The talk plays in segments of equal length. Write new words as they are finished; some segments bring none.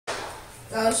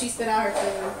Oh, she spit out her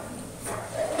food.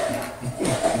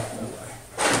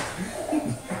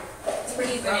 It's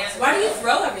pretty gross. Why do you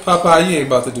throw everything? Papa, you ain't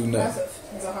about to do nothing.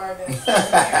 It's a hard one.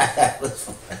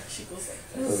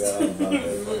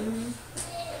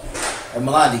 Hey,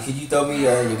 Melody, could you throw me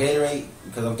your Gatorade?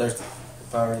 Because I'm thirsty.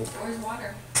 Powerade. Where's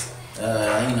water? You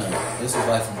know, this was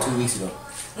like from 2 weeks ago.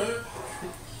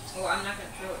 Well, I'm not going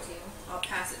to throw it to you. I'll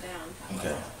pass it down.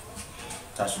 Okay.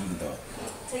 Tasha, you can throw it.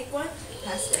 Take one,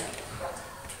 pass it down.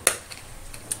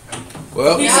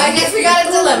 Well, Yeah, I guess we got a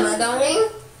dilemma, don't we?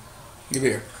 give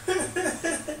here.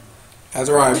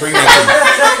 Azariah, bring that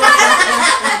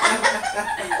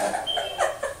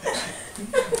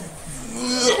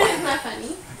That's not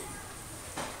funny.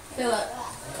 Philip.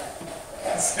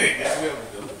 to me.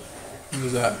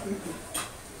 Who's that?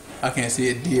 I can't see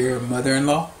it. Dear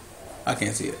mother-in-law? I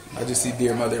can't see it. I just see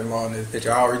dear mother-in-law in this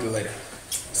picture. I'll read it later.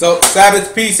 So,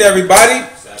 Sabbath peace, everybody.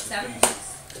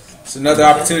 It's another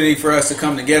opportunity for us to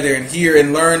come together and hear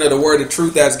and learn of the word of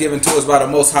truth that's given to us by the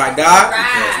Most High God.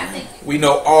 Right. We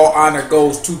know all honor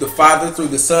goes to the Father through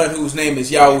the Son, whose name is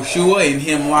Yahushua. In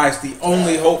him lies the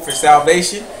only hope for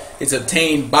salvation. It's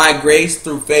obtained by grace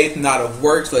through faith, not of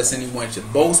works, lest anyone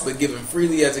should boast, but given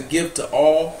freely as a gift to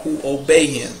all who obey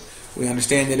him. We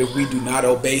understand that if we do not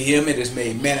obey him, it is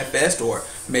made manifest or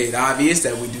made obvious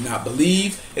that we do not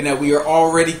believe and that we are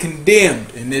already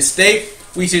condemned. In this state,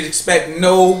 we should expect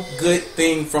no good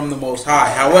thing from the Most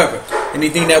High. However,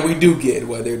 anything that we do get,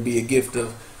 whether it be a gift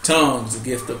of tongues, a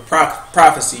gift of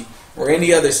prophecy, or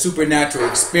any other supernatural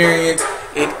experience,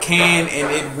 it can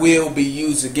and it will be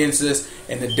used against us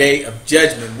in the day of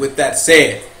judgment. With that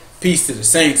said, peace to the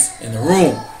saints in the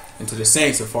room and to the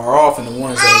saints afar off and the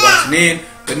ones that are watching in,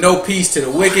 but no peace to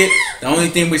the wicked. The only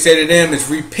thing we say to them is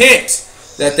repent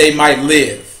that they might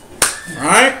live. All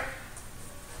right?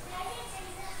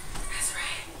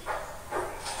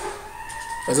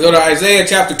 Let's go to Isaiah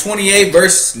chapter 28,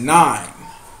 verse 9.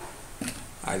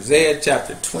 Isaiah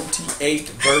chapter 28,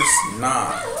 verse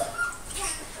 9.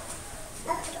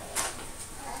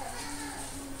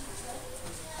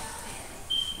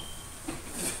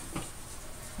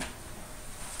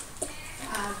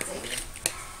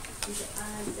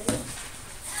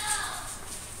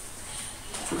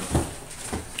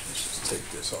 Let's just take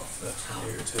this off. That's from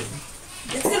here too.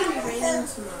 It's going to be raining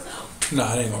tomorrow. No,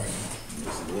 it ain't going to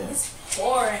rain. It's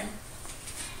pouring.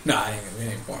 No, it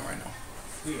ain't pouring right now.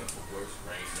 We have the worst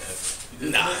rain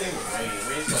ever. Nah. It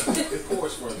rains like it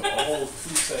pours for the whole 2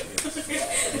 seconds.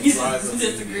 You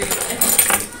disagree.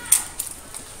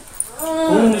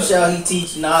 Whom shall he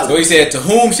teach knowledge? So he said, to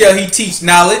whom shall he teach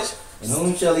knowledge? And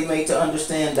whom shall he make to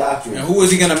understand doctrine? And who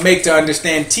is he going to make to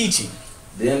understand teaching?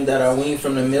 Them that are weaned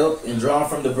from the milk and drawn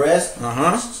from the breast.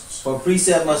 For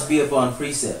precept must be upon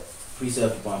precept,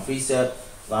 precept upon precept,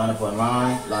 line upon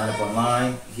line, line upon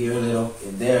line, here a little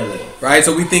and there a little. Right?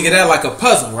 So we think of that like a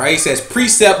puzzle, right? He says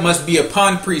precept must be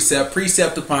upon precept,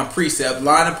 precept upon precept,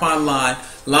 line upon line,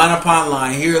 line upon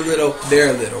line, here a little, there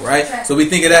a little, right? So we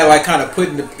think of that like kind of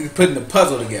putting the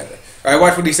puzzle together. All right,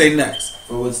 watch what he say next.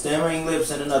 For with stammering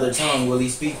lips and another tongue will he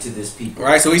speak to this people.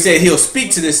 Right, so he said he'll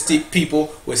speak to this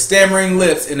people with stammering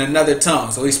lips in another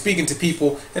tongue. So he's speaking to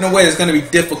people in a way that's going to be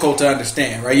difficult to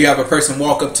understand, right? You have a person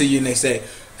walk up to you and they say,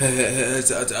 and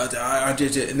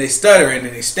they stuttering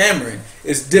and they stammering.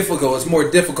 It's difficult. It's more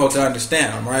difficult to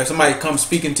understand them, right? If somebody comes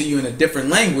speaking to you in a different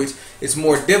language, it's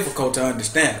more difficult to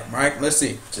understand them, right? Let's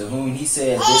see. To whom he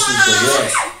said, this is the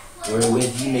rest,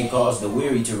 wherewith he may cause the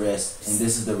weary to rest, and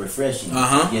this is the refreshing.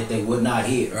 Yet they would not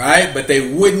hear. Right, but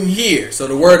they wouldn't hear. So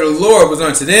the word of the Lord was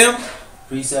unto them.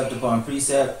 Precept upon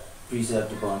precept,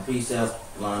 precept upon precept,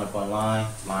 line upon line,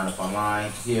 line upon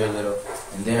line, here a little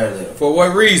and there a little. For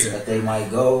what reason? That they might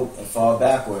go and fall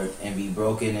backward and be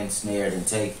broken and snared and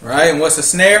taken. Right, and what's a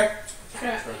snare?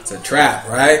 Trap. It's a trap,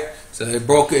 right? So they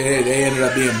broke it. They ended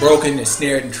up being broken and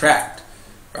snared and trapped.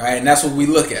 Right, and that's what we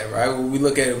look at, right? We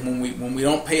look at it when we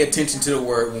don't pay attention to the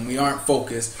word, when we aren't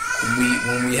focused,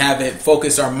 when we haven't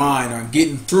focused our mind on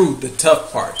getting through the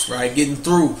tough parts, right? Getting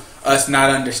through us not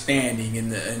understanding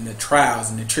and the trials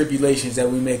and the tribulations that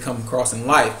we may come across in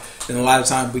life, then a lot of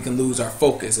times we can lose our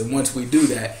focus. And once we do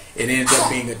that, it ends up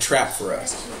being a trap for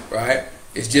us, right?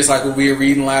 It's just like what we were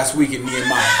reading last week in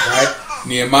Nehemiah, right?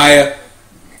 Nehemiah,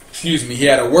 he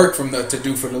had a work to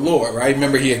do for the Lord, right?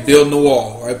 Remember, he had built the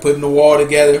wall, right? Putting the wall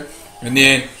together, and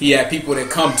then he had people that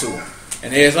come to him,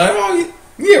 and they was like, "Oh,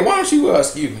 yeah, why don't you, why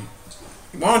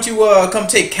don't you come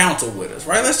take counsel with us,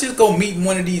 right? Let's just go meet in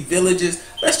one of these villages.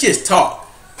 Let's just talk."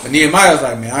 But Nehemiah was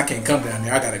like, "Man, I can't come down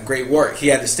there. I got a great work." He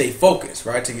had to stay focused,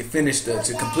 right, to get finished,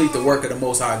 to complete the work of the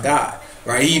Most High God,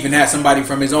 right? He even had somebody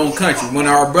from his own country, one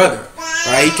of our brother,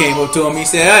 right? He came up to him. He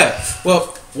said, "Hey,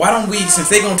 well, why don't we? Since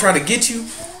they gonna try to get you,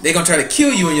 they gonna try to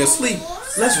kill you in your sleep.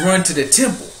 Let's run to the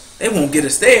temple. They won't get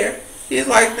us there." He's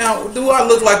like, "Now, do I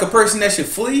look like a person that should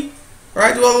flee?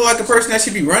 Right? Do I look like a person that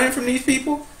should be running from these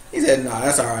people?" He said, "Nah,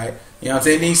 that's all right." You know what I'm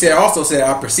saying? And he said, also said,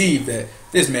 "I perceived that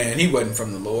this man, he wasn't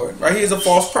from the Lord, right? He is a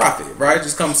false prophet, right?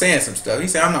 Just come saying some stuff." He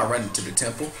said, "I'm not running to the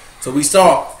temple." So we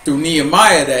saw through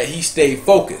Nehemiah that he stayed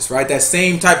focused, right? That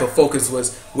same type of focus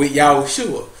was with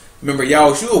Yahushua. Remember,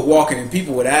 Yahushua walking and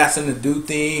people would ask him to do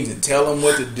things and tell him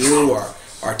what to do,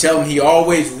 or tell him. He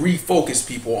always refocused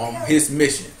people on his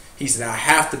mission. He said, I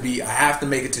have to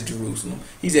make it to Jerusalem.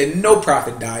 He said, no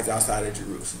prophet dies outside of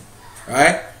Jerusalem,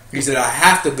 right? He said, I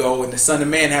have to go, and the Son of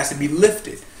Man has to be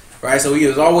lifted, right? So he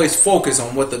was always focused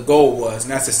on what the goal was,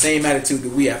 and that's the same attitude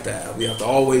that we have to have. We have to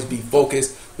always be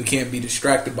focused. We can't be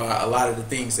distracted by a lot of the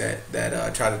things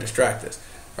that try to distract us,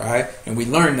 right? And we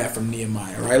learned that from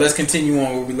Nehemiah, right? Let's continue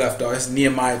on where we left off. It's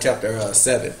Nehemiah chapter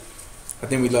 7. I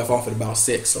think we left off at about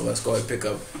 6, so let's go ahead and pick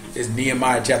up. It's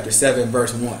Nehemiah chapter 7,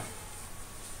 verse 1.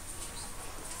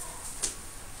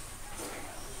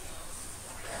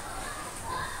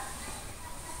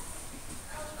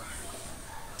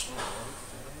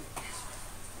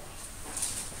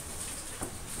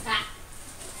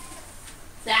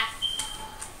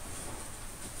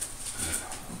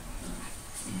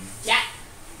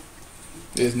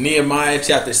 It's Nehemiah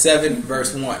chapter 7,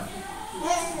 verse 1.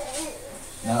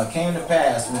 Now it came to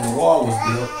pass when the wall was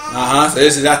built. So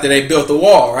this is after they built the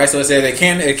wall, right? So it said it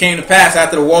came to pass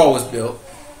after the wall was built.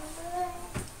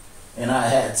 And I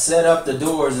had set up the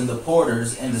doors, and the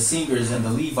porters and the singers and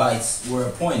the Levites were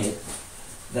appointed,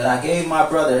 that I gave my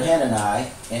brother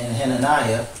Hanani and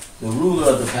Hananiah, the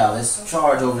ruler of the palace,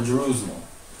 charge over Jerusalem.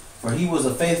 For he was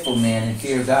a faithful man and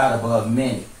feared God above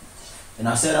many. And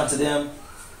I said unto them,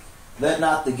 let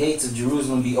not the gates of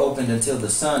Jerusalem be opened until the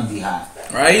sun be hot.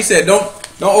 Right? He said, don't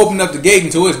open up the gate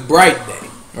until it's bright day.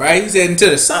 Right? He said, until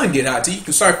the sun get hot, till you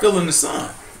can start feeling the sun.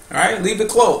 All right? Leave it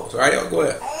closed. All right? Go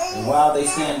ahead. And while they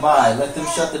stand by, let them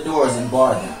shut the doors and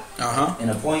bar them. And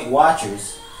appoint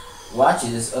watches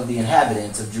of the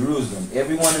inhabitants of Jerusalem,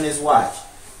 everyone in his watch,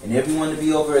 and everyone to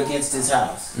be over against his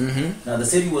house. Now the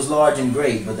city was large and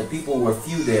great, but the people were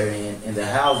few therein, and the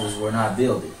houses were not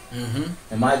builded.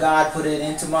 And my God put it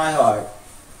into my heart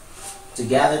to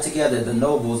gather together the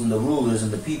nobles and the rulers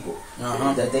and the people,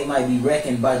 that they might be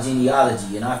reckoned by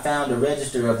genealogy. And I found a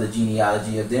register of the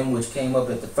genealogy of them which came up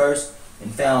at the first,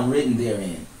 and found written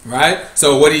therein. Right?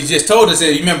 So what he just told us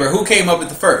is, you remember, who came up at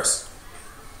the first?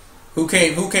 Who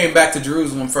came back to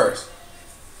Jerusalem first?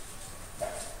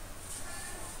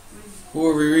 Who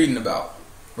are we reading about?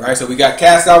 Right? So we got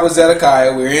cast out with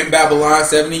Zedekiah. We were in Babylon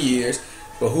 70 years.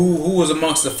 But who was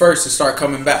amongst the first to start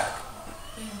coming back?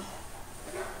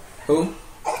 Who?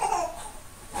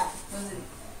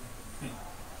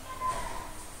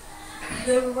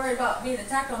 They were worried about being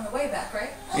attacked on the way back,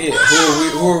 right? Yeah.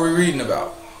 Who are we reading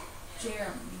about? Jeremiah.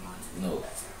 No.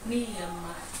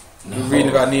 Nehemiah. We're reading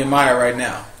about Nehemiah right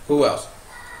now. Who else?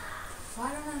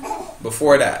 Why don't I know?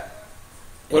 Before that.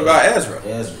 What about Ezra?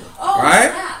 Oh, right?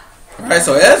 Snap. Right,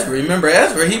 so Ezra, remember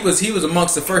Ezra, he was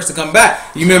amongst the first to come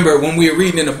back. You remember when we were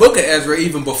reading in the book of Ezra,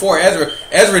 even before Ezra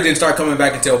didn't start coming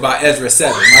back until about Ezra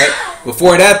 7, right?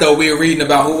 Before that, though, we were reading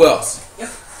about who else?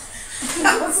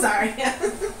 I'm sorry.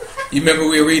 You remember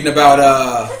we were reading about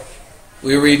now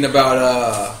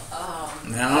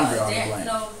I'm drawing a blank.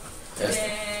 No,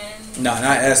 No,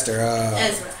 not Esther.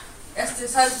 Ezra.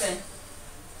 Esther's husband.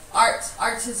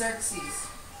 Artaxerxes.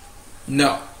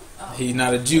 No. He's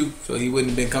not a Jew, so he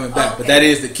wouldn't have been coming back. But that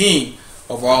is the king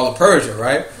over all of Persia,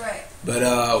 right? Right.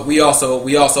 But we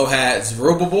also had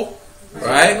Zerubbabel,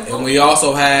 right? And we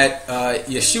also had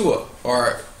Yeshua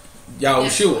or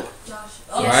Yahushua,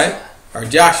 right? Or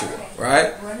Joshua,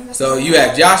 right? So you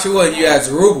had Joshua and you had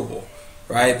Zerubbabel,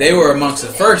 right? They were amongst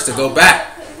the first to go back.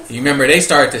 You remember they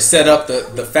started to set up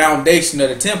the foundation of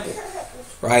the temple,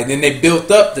 right? Then they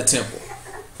built up the temple,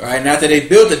 right? And after they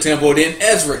built the temple, then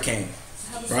Ezra came.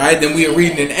 Right? Then we were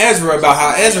reading in Ezra about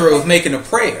how Ezra was making a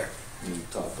prayer. He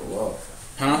taught the law.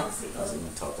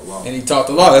 And he taught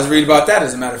the law. Let's read about that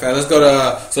as a matter of fact. Let's go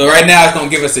to, so right now it's going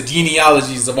to give us the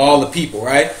genealogies of all the people,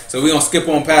 right? So we're going to skip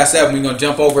on past 7. We're going to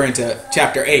jump over into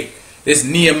chapter 8. This is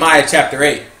Nehemiah chapter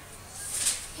 8.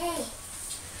 Hey,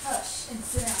 hush and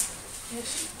sit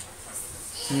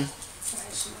down.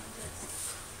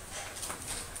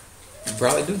 You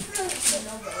probably do.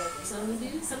 Some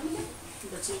do, some do.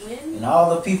 But you win. And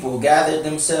all the people gathered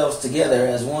themselves together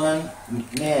as one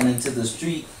man into the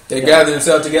street. They gathered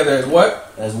themselves together as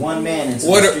what? As one man into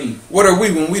the street. What are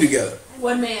we when we together?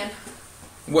 One man.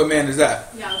 What man is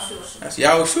that? Yahushua. That's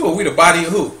Yahushua. We the body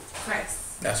of who?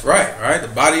 Christ. That's right, right? The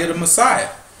body of the Messiah,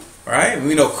 right?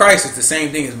 We know Christ is the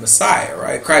same thing as Messiah,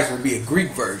 right? Christ would be a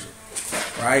Greek version,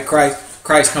 right?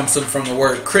 Christ comes from the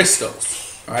word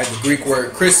Christos, right? The Greek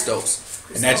word Christos,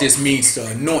 and that just means to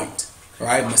anoint,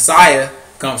 right? Messiah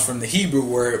comes from the Hebrew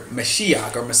word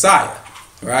Mashiach or Messiah,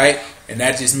 right? And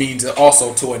that just means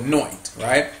also to anoint,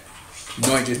 right?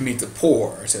 Anoint just means to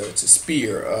pour, or to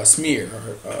smear, or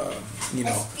you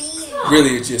know,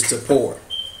 really it's just to pour.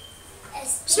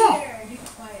 Stop.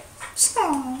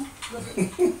 Stop.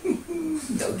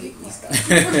 Don't get me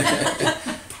started.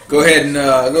 Go ahead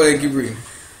and keep reading.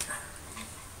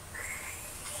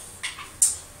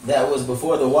 That was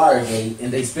before the Watergate,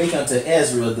 and they spake unto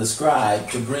Ezra the scribe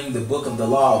to bring the book of the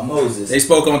law of Moses. They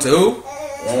spoke unto who?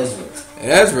 Ezra.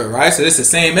 Ezra, right? So this is the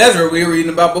same Ezra we were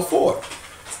reading about before,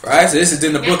 right? So this is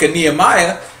in the book of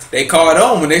Nehemiah. They called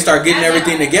on when they start getting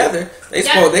everything together. They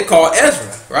called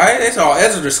Ezra, right? They saw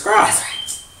Ezra the scribe.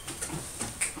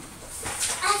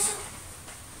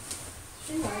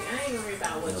 I ain't worried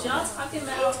about what y'all talking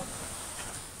about or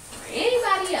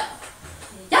anybody else.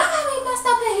 Y'all got me messed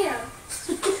up in here.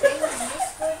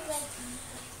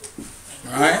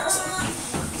 Right?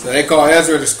 So they call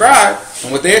Ezra the scribe,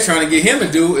 and what they're trying to get him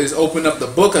to do is open up the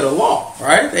book of the law,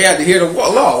 right? They had to hear the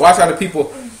law. Watch how the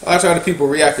people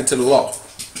reacted to the law.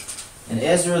 And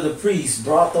Ezra the priest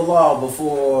brought the law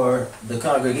before the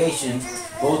congregation,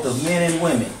 both of men and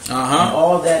women, and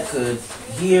all that could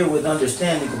hear with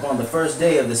understanding upon the first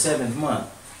day of the 7th month.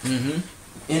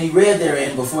 And he read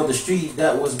therein before the street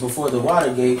that was before the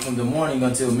Watergate from the morning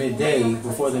until midday,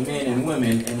 before the men and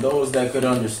women and those that could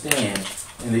understand.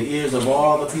 And the ears of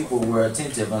all the people were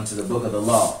attentive unto the book of the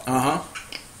law.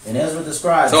 And Ezra the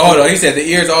scribe. So hold on, he said the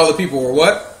ears of all the people were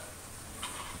what?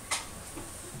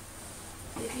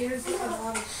 The ears of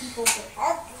all the people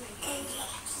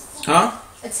Huh?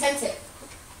 attentive.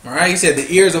 All right, he said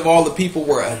the ears of all the people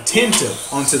were attentive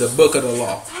unto the book of the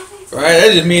law. Right,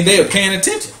 that just means they were paying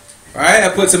attention. Right,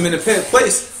 that puts them in a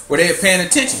place where they are paying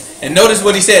attention. And notice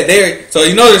what he said there. So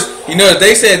you notice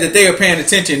they said that they were paying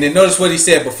attention. And notice what he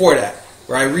said before that.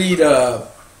 Right, read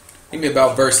give me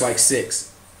about verse like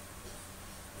 6.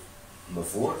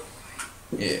 Before?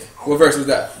 Yeah. What verse was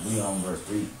that? We on verse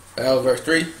 3. That was verse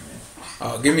 3?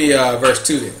 Give me verse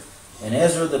 2 then. And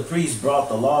Ezra the priest brought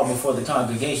the law before the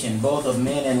congregation, both of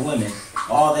men and women,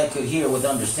 all that could hear with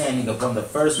understanding upon the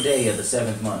first day of the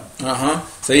 7th month.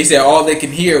 So he said all they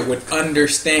can hear with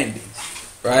understanding.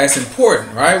 Right? It's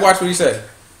important, right? Watch what he said.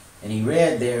 And he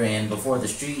read therein before the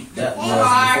street that was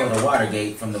before the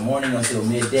Watergate from the morning until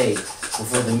midday,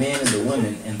 before the men and the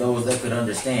women and those that could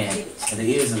understand, and the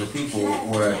ears of the people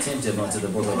were attentive unto the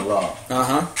book of the law.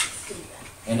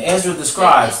 And Ezra the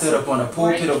scribe stood upon a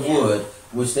pulpit of wood,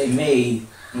 which they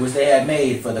had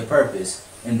made for the purpose,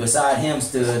 and beside him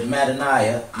stood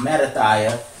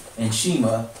Mattathiah, and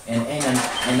Shema, and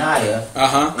Ananiah,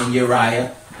 and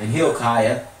Uriah, and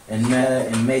Hilkiah, and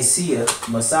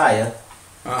Messiah,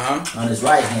 on his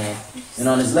right hand, and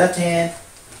on his left hand,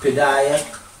 Pedaiah,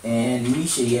 and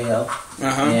Mishael,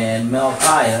 and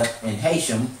Malchiah, and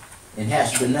Hashem, and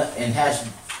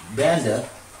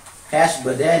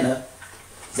Hashbaddanah,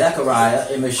 Zechariah,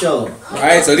 and Meshullam.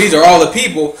 Right, so these are all the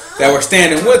people that were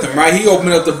standing with him. Right, he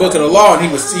opened up the book of the law and he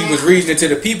was reading it to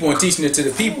the people and teaching it to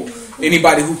the people.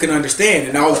 Anybody who can understand,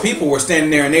 and all the people were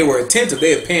standing there and they were attentive.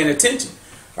 They were paying attention.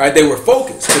 Right, they were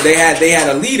focused because they had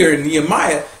a leader in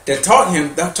Nehemiah that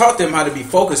taught them how to be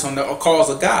focused on the cause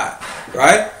of God.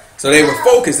 Right, so they were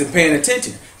focused and paying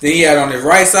attention. Then he had on his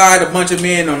right side a bunch of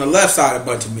men, on the left side a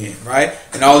bunch of men. Right,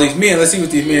 and all these men. Let's see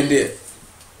what these men did.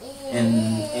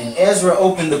 And Ezra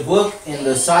opened the book in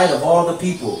the sight of all the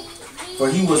people, for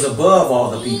he was above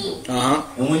all the people.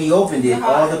 And when he opened it,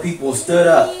 all the people stood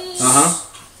up.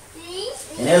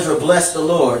 And Ezra blessed the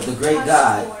Lord, the great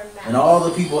God, and all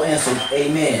the people answered,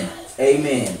 Amen,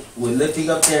 Amen, with lifting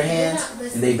up their hands,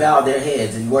 and they bowed their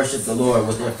heads and worshipped the Lord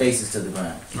with their faces to the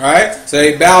ground. Right? So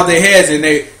they bowed their heads and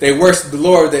they worshiped the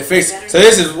Lord with their faces. So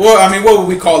this is what would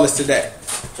we call this today?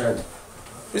 Church.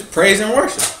 It's praise and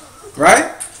worship.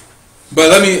 Right? But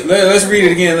let's read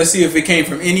it again. Let's see if it came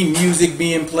from any music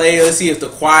being played. Let's see if the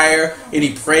choir,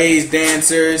 any praise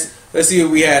dancers. Let's see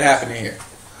what we had happening here.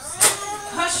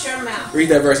 Hush your mouth. Read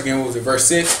that verse again. What was it? Verse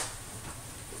 6?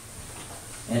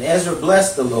 And Ezra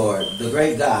blessed the Lord, the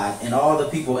great God, and all the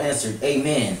people answered,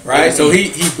 Amen. Right? Amen. So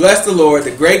he blessed the Lord,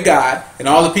 the great God, and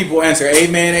all the people answered,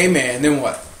 Amen, Amen. And then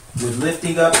what? With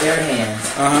lifting up their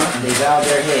hands, and they bowed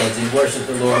their heads and worshipped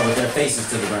the Lord with their faces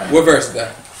to the ground. What verse is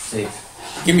that? 6.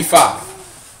 Give me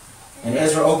 5. And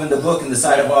Ezra opened the book in the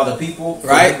sight of all the people, for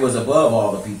Right. he was above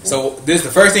all the people. So this is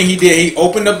the first thing he did. He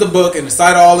opened up the book in the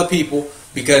sight of all the people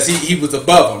because he was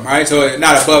above them, right? So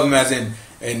not above them as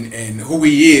in who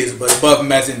he is, but above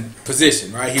them as in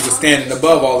position, right? He was standing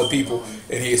above all the people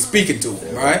and he is speaking to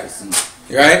them, right?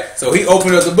 Right? So he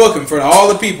opened up the book in front of all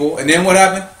the people, and then what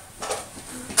happened?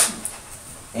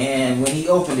 And when he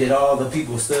opened it, all the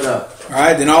people stood up. All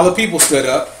right, then all the people stood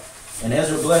up. And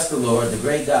Ezra blessed the Lord, the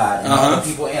great God, and all the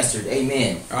people answered,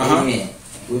 Amen, Amen,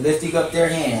 with lifting up their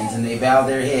hands, and they bowed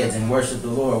their heads and worshiped the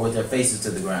Lord with their faces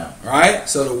to the ground. Right?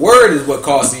 So the word is what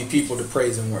caused these people to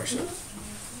praise and worship.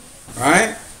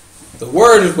 Right? The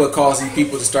word is what caused these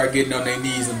people to start getting on their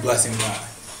knees and blessing God.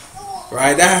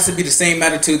 Right? That has to be the same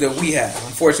attitude that we have.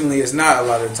 Unfortunately, it's not a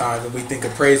lot of the times when we think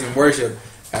of praise and worship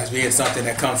as being something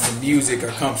that comes from music or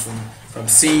comes from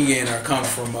singing or comes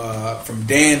from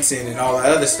dancing and all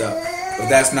that other stuff. But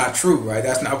that's not true, right?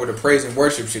 That's not where the praise and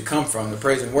worship should come from. The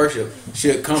praise and worship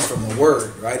should come from the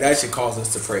word, right? That should cause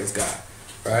us to praise God,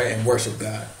 right? And worship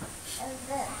God.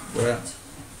 What else?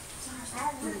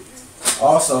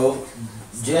 Also,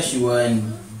 Jeshua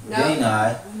and Bani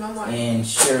and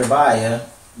Sherebiah,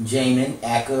 Jamin,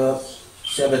 Akub,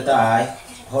 Shabbatai,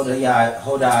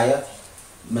 Hodiah,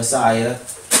 Messiah,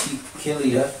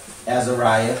 Kelida,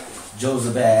 Azariah,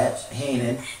 Josabad,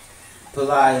 Hanan,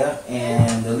 Peliah,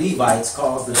 and the Levites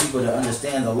caused the people to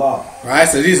understand the law. Right,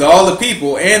 so these are all the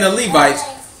people and the Levites.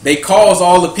 They caused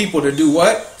all the people to do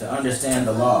what? To understand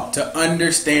the law. To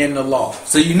understand the law.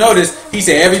 So you notice he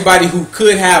said everybody who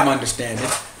could have understanding,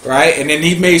 right? And then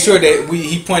he made sure that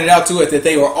he pointed out to it that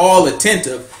they were all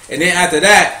attentive. And then after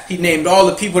that, he named all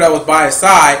the people that was by his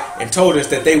side and told us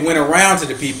that they went around to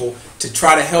the people to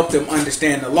try to help them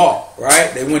understand the law,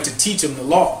 right? They went to teach them the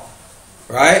law,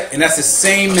 right? And that's the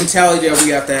same mentality that we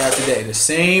have to have today. The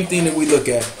same thing that we look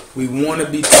at. We want to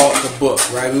be taught the book,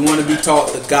 right? We want to be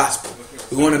taught the gospel.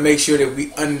 We want to make sure that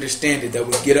we understand it, that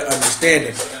we get an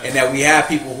understanding, and that we have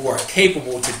people who are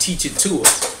capable to teach it to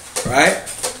us, right?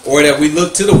 Or that we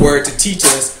look to the word to teach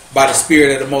us by the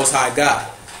Spirit of the Most High God,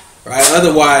 right?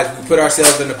 Otherwise, we put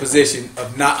ourselves in a position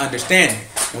of not understanding.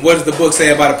 And what does the book say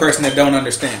about a person that don't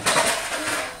understand?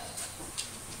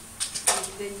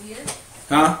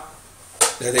 Huh?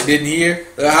 That they didn't hear?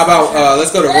 How about,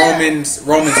 let's go to Romans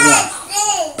 1.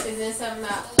 Is there something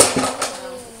about...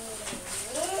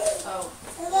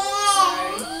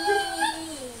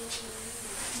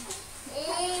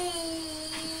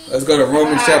 Let's go to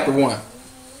Romans chapter 1.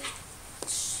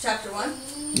 Chapter 1?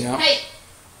 Yeah. Hey!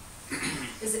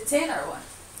 Is it 10 or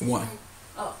 1? 1.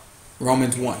 Oh.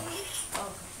 Romans 1.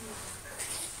 Oh.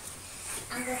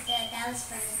 Uncle said that was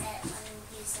funny that when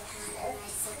you said 1 and I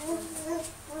said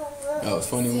 1. That was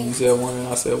funny when you said 1 and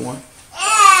I said 1.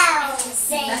 At the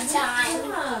same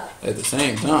time. At the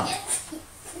same time.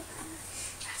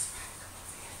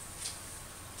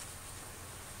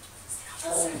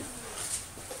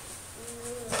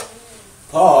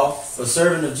 Paul, a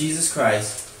servant of Jesus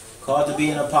Christ, called to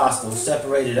be an apostle,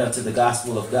 separated unto the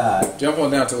gospel of God. Jump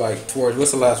on down to towards,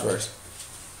 what's the last verse?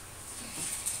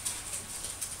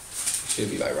 Should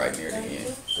be right near the end.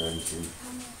 32.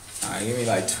 Alright, give me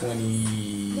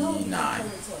 29.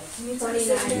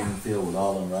 Being filled with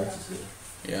all unrighteousness.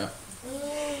 Yeah.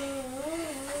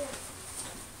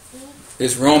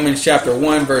 It's Romans chapter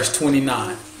 1 verse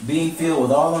 29. Being filled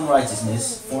with all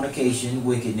unrighteousness, fornication,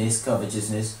 wickedness,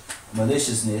 covetousness,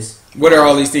 maliciousness. What are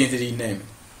all these things that he's naming?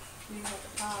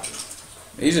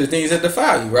 These are the things that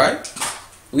defile you, right?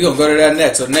 We're going to go to that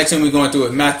next. So the next thing we're going through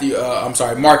is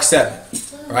Mark 7.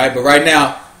 Right? But right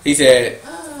now, he said,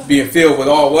 being filled with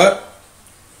all what?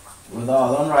 With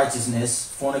all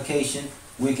unrighteousness, fornication,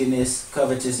 wickedness,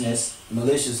 covetousness,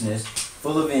 maliciousness,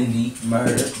 full of envy,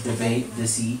 murder, debate,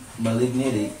 deceit,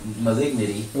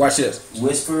 malignity. Watch this.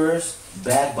 Whisperers,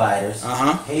 backbiters,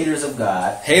 haters of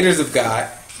God,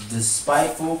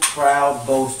 despiteful, proud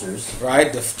boasters.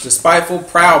 Right? Despiteful,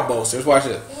 proud boasters. Watch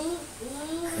this.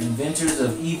 Inventors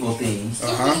of evil things,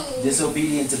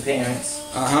 disobedient to parents,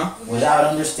 without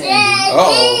understanding.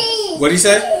 Uh-oh. What'd he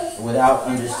say? Without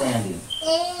understanding.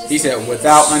 He said,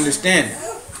 without understanding.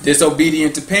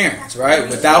 Disobedient to parents, right?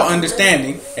 Without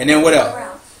understanding. And then what else?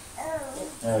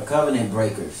 Covenant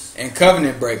breakers. And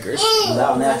covenant breakers.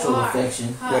 Without natural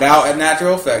affection. Without a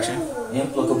natural affection.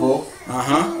 Implacable.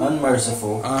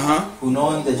 Unmerciful. Who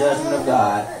knowing the judgment of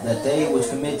God, that they which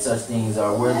commit such things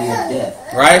are worthy of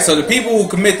death. Right? So the people who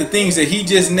commit the things that he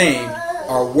just named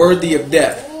are worthy of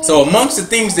death. So amongst the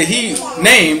things that he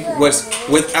named was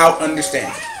without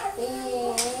understanding.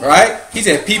 Right? He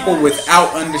said people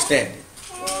without understanding.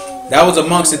 That was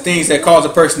amongst the things that caused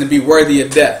a person to be worthy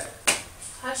of death.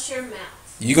 Hush your mouth.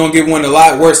 You're going to get one a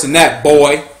lot worse than that,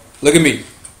 boy. Look at me.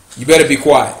 You better be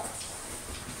quiet.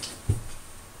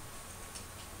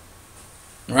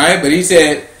 Right? But he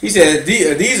said these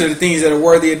are the things that are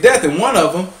worthy of death. And one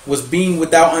of them was being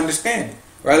without understanding.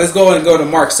 Right? Let's go and go to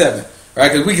Mark 7.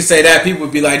 Right? Because we can say that. People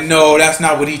would be like, no, that's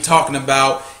not what he's talking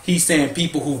about. He's saying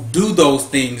people who do those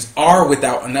things are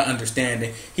without an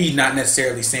understanding. He's not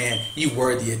necessarily saying you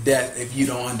worthy of death if you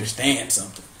don't understand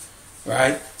something.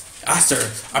 Right? I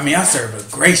serve a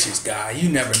gracious God. You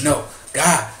never know.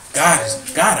 God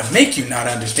is God to make you not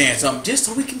understand something just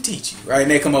so we can teach you. Right?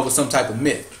 And they come up with some type of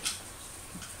myth.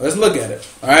 Let's look at it.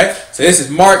 Alright? So this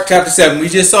is Mark chapter 7. We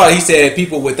just saw it. He said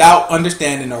people without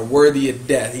understanding are worthy of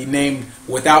death. He named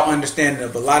without understanding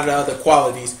of a lot of the other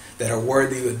qualities that are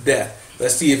worthy of death.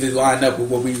 Let's see if it lines up with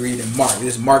what we read in Mark.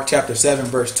 This is Mark chapter 7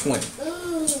 verse 20.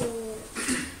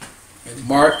 It's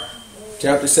Mark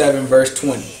chapter 7 verse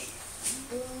 20.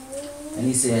 And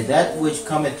he said, that which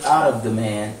cometh out of the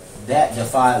man, that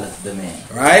defileth the man.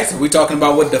 Right? So we're talking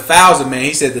about what defiles a man.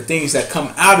 He said the things that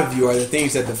come out of you are the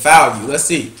things that defile you. Let's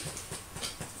see.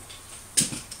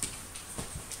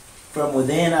 From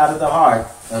within out of the heart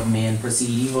of men proceed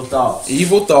evil thoughts.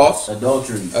 Evil thoughts.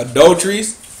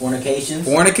 Adulteries. Fornication.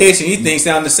 These things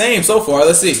sound the same so far.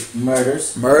 Let's see.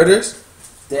 Murders.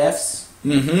 Thefts.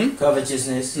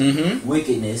 Covetousness.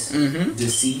 Wickedness.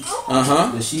 Deceit.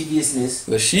 Lasciviousness.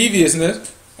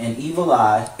 An evil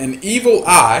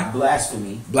eye.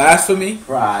 Blasphemy.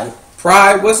 Pride.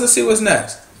 Let's see what's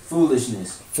next.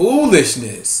 Foolishness.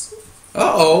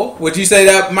 Uh-oh. Would you say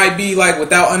that might be like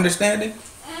without understanding?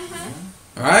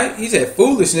 Alright? He said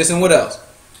foolishness, and what else?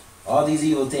 All these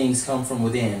evil things come from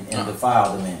within and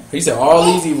defile the man. He said all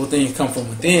these evil things come from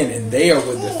within, and they are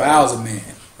what defiles a man.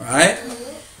 Right?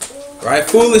 Right?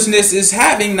 Foolishness is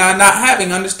not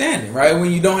having understanding. Right?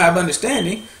 When you don't have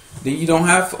understanding, then you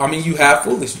have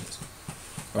foolishness.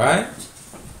 Right?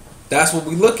 That's what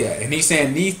we look at. And he's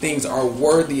saying these things are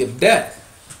worthy of death.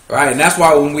 Right? And that's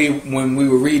why when we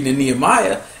were reading in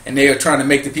Nehemiah and they were trying to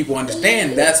make the people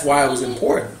understand, that's why it was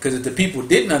important. Because if the people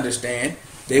didn't understand,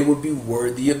 they would be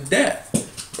worthy of death.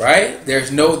 Right?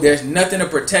 There's nothing to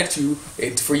protect you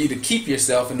for you to keep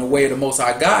yourself in the way of the Most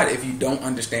High God if you don't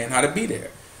understand how to be there.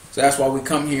 So that's why we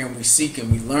come here and we seek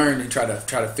and we learn and try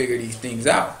to figure these things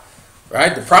out.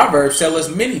 Right? The Proverbs tell us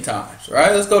many times.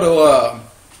 Right? Let's go to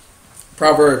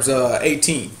Proverbs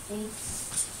 18.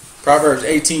 Proverbs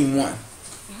 18:1.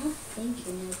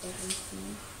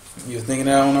 You were thinking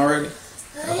that one already?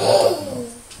 Oh,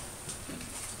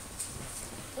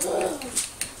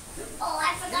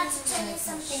 I forgot to tell you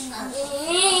something.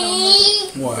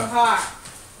 What? Heart.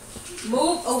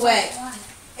 Move away.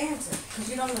 Answer, because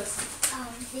you don't listen.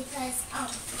 Because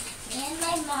me and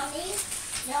my mommy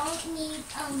don't need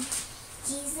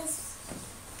Jesus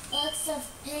books of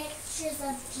pictures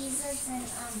of Jesus and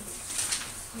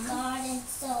God, and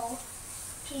so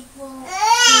people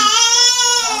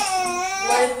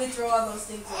Why did we throw all those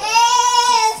things away?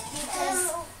 because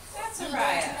That's we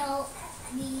alright. don't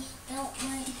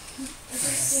want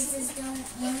because Jesus don't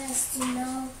want us to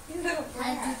know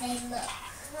how do they look.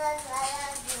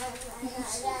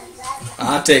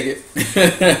 I'll take it.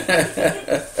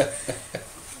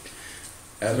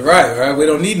 That's right? We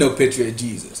don't need no picture of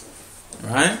Jesus.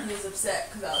 Right? He was upset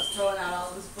because I was throwing out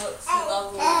all his books with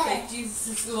all the little fake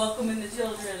Jesus welcoming the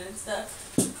children and stuff.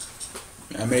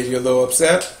 That made you a little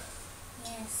upset?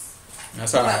 Yes.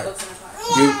 That's all right. Books in the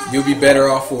car. You'll be better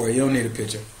off for it. You don't need a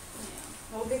picture. Yeah.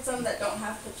 We'll get some that don't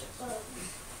have pictures.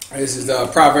 This is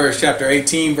Proverbs chapter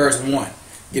 18, verse 1.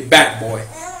 Get back, boy.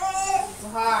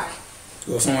 Hard.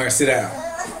 Go somewhere and sit down.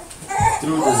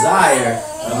 Through desire,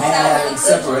 a man having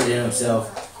separated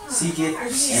himself, seeketh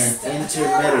and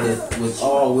intermeddleth with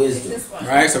all wisdom.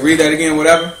 Alright, so read that again,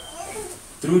 whatever.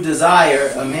 Through desire,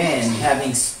 a man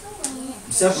having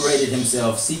separated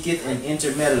himself, seeketh and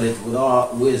intermeddleth with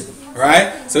all wisdom.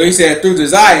 Right? So he said, through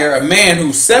desire, a man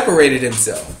who separated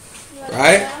himself.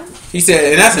 Right? He said,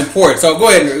 and that's important. So go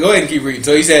ahead and keep reading.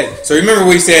 So he said, so remember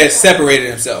what he said, separated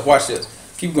himself. Watch this.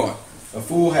 Keep going. A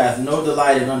fool hath no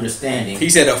delight in understanding. He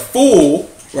said a fool,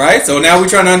 right? So now we're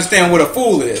trying to understand what a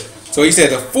fool is. So he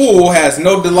said a fool has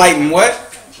no delight in what?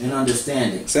 In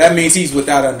understanding. So that means he's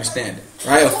without understanding.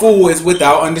 Right? A fool is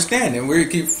without understanding. We're going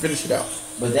to finish it out.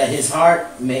 But that his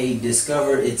heart may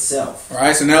discover itself.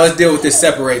 Alright, so now let's deal with this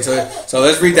separate. So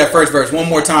let's read that first verse one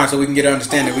more time so we can get an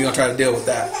understanding. We're going to try to deal with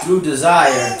that. Through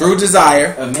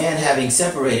desire, a man having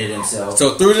separated himself.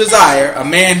 So through desire, a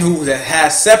man who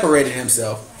has separated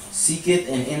himself, seeketh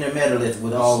and intermeddleth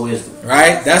with all wisdom.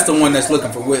 Right? That's the one that's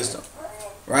looking for wisdom.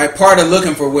 Right? Part of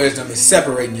looking for wisdom is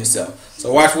separating yourself.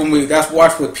 So watch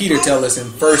what Peter tells us in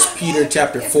 1 Peter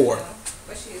chapter 4.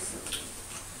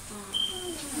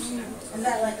 Is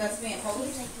that like us being holy?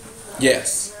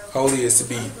 Yes. Holy is to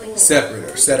be separate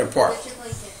or set apart.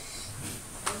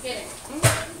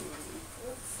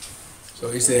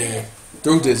 So he said,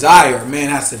 through desire, man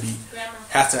has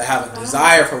to have a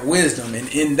desire for wisdom, and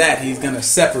in that he's going to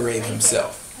separate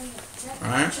himself.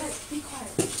 All right.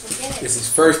 This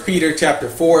is 1 Peter chapter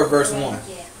 4, verse 1.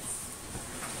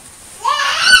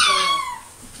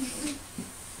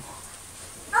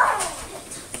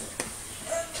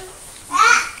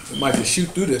 We might just shoot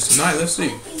through this tonight. Let's see.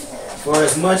 For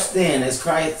as much then as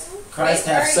Christ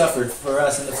hath suffered for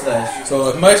us in the flesh. So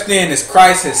as much then as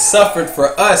Christ has suffered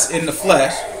for us in the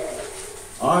flesh.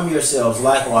 Arm yourselves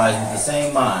likewise with the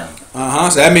same mind.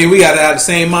 So that means we got to have the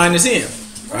same mind as him.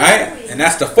 Right? And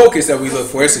that's the focus that we look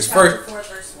for. This is first.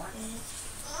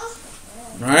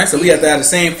 Right? So we have to have the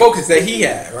same focus that he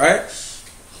had. Right?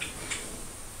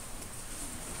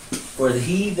 For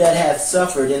he that hath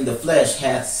suffered in the flesh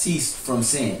hath ceased from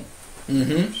sin.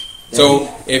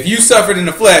 So if you suffered in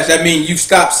the flesh, that means you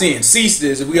stopped sin. Ceased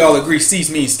is, we all agree, cease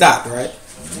means stopped, right?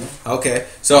 Okay.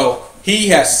 So he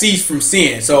has ceased from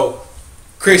sin. So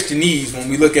Christianese, when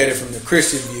we look at it from the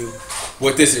Christian view,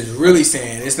 what this is really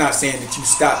saying, it's not saying that you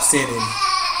stop sinning.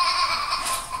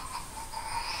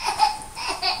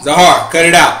 Zahar, cut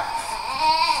it out.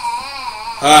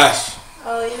 Hush.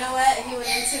 Oh, you know what? He went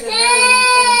into the room and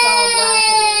it's all black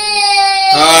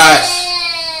Hush.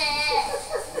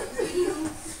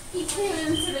 He came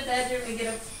into the bedroom to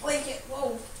get a blanket.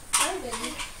 Whoa. Hi,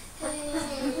 baby.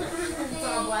 It's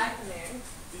all black in there.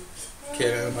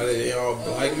 Okay, everybody all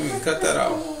black. You can cut that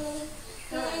out.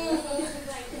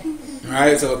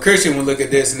 Alright, so a Christian would look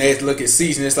at this and they look at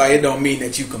ceasing. It's like it don't mean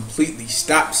that you completely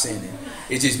stop sinning.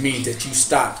 It just means that you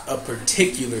stopped a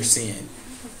particular sin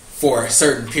for a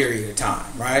certain period of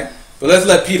time, right? But let's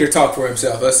let Peter talk for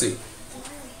himself. Let's see.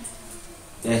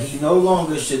 That he no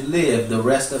longer should live the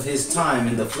rest of his time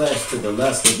in the flesh to the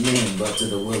lust of men, but to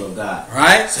the will of God.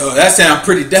 Right? So that sounds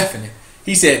pretty definite.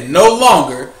 He said no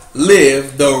longer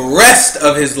live the rest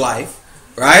of his life,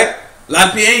 right?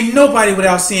 Like ain't nobody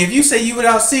without sin. If you say you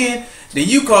without sin, then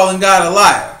you calling God a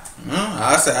liar.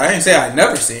 I didn't say I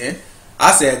never sinned.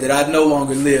 I said that I no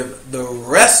longer live the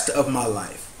rest of my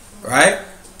life, right?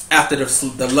 After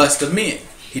the lust of men.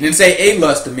 He didn't say a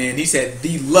lust of men. He said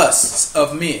the lusts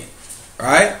of men,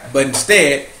 right? But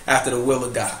instead, after the will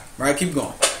of God, right? Keep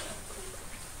going.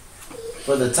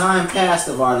 For the time past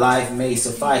of our life may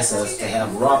suffice us to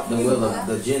have wrought the will of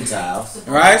the Gentiles.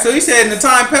 Right? So he said in the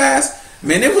time past,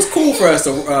 man, it was cool for us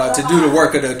to do the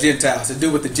work of the Gentiles, to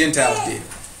do what the Gentiles did.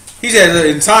 He said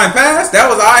in time past, that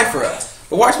was I for us.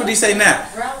 But watch what he say now.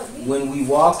 When we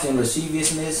walked in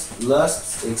lasciviousness,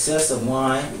 lusts, excess of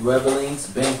wine, revelings,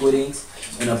 banquetings,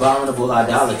 and abominable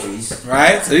idolatries.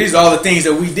 Right? So these are all the things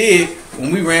that we did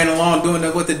when we ran along doing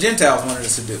what the Gentiles wanted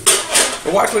us to do.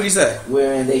 But watch what he said.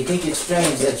 Wherein they think it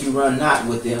strange that you run not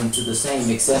with them to the same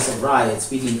excessive riot,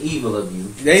 speaking evil of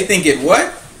you. They think it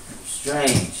what?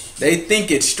 Strange. They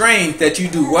think it's strange that you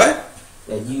do what?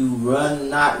 That you run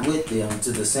not with them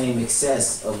to the same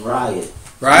excess of riot.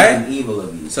 Right? Speaking evil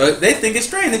of you. So they think it's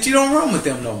strange that you don't run with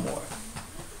them no more.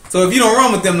 So if you don't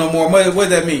run with them no more, what does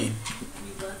that mean?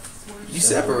 You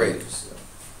separated.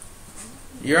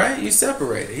 You're right? You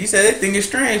separated. He said they think it's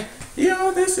strange. You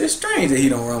know, this is strange that he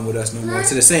don't run with us no more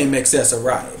to the same excess of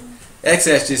riot.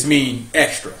 Excess just mean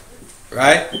extra.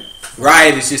 Right?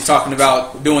 Riot is just talking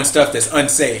about doing stuff that's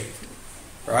unsaved.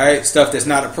 Right? Stuff that's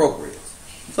not appropriate.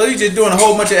 So he's just doing a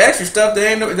whole bunch of extra stuff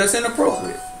that's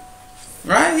inappropriate.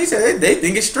 Right? He said they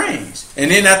think it's strange.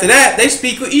 And then after that, they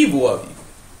speak evil of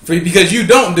you. Because you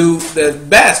don't do the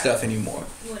bad stuff anymore.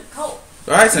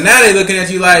 Right? So now they're looking at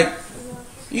you like,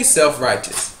 you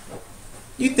self-righteous.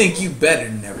 You think you better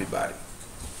than everybody.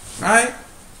 Right?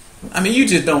 I mean, you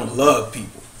just don't love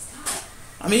people.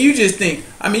 I mean, you just think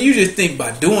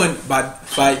by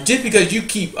just because you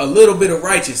keep a little bit of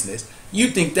righteousness, you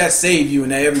think that saved you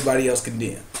and that everybody else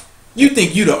condemned. You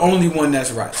think you're the only one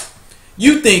that's right.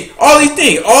 You think all these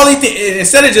things,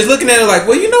 instead of just looking at it like,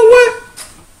 well, you know what?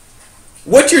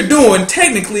 What you're doing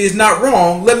technically is not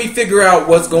wrong. Let me figure out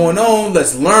what's going on.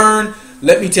 Let's learn.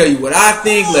 Let me tell you what I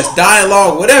think. Let's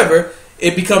dialogue, whatever.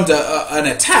 It becomes an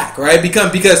attack, right?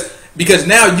 Because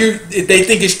now they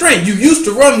think it's strange. You used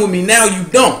to run with me, now you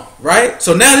don't, right?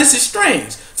 So now this is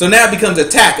strange. So now it becomes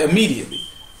attack immediately,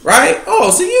 right?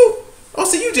 So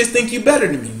you just think you better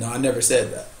than me. No, I never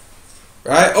said that.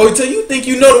 Right? Oh, so you think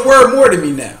you know the word more than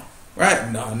me now.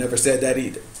 Right? No, I never said that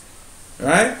either.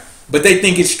 Right? But they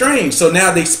think it's strange. So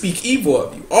now they speak evil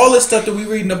of you. All this stuff that we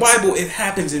read in the Bible, it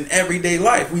happens in everyday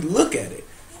life. We look at it.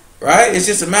 Right? It's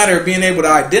just a matter of being able to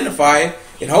identify it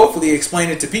and hopefully explain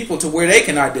it to people to where they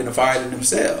can identify it in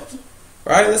themselves.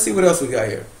 Right? Let's see what else we got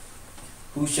here.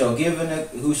 Who shall give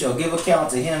account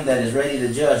to him that is ready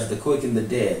to judge the quick and the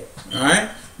dead. All right?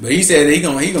 But he said he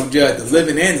gonna judge the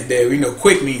living and the dead. We know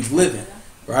quick means living.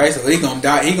 Right? So he gonna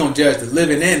die. He gonna judge the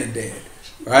living and the dead.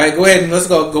 Right? Go ahead and let's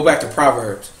go back to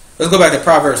Proverbs. Let's go back to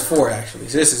Proverbs 4 actually.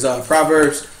 So this is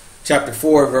Proverbs chapter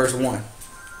 4 verse 1.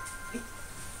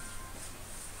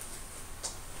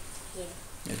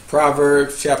 It's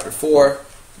Proverbs chapter 4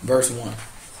 verse 1.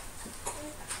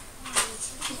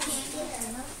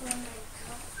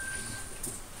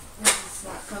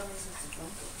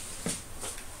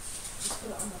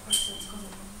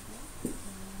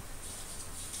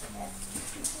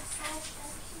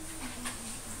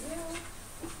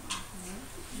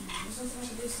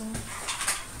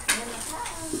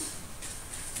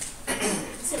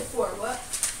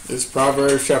 This is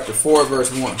Proverbs chapter 4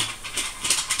 verse 1.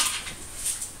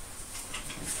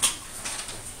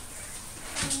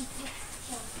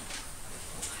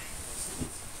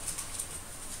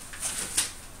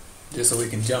 Just so we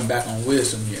can jump back on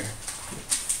wisdom here.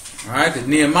 Alright, because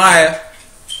Nehemiah,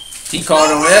 he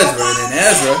called on Ezra, and then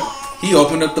Ezra, he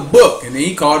opened up the book, and then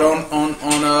he called on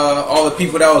all the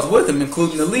people that was with him,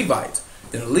 including the Levites.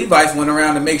 Then the Levites went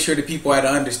around to make sure the people had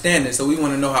an understanding, so we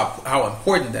want to know how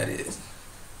important that is.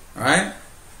 Alright?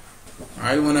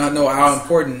 Alright, we want to know how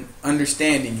important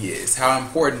understanding is, how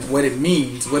important, what it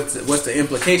means, what's the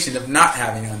implication of not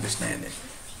having understanding.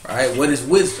 Right? What is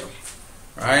wisdom?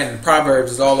 Right? And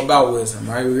Proverbs is all about wisdom.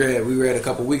 Right? We read a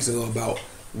couple weeks ago about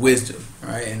wisdom,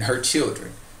 right, and her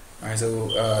children. Alright,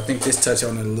 so I think this touched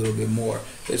on it a little bit more.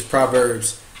 It's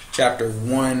Proverbs chapter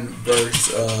 1 verse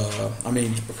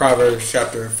Proverbs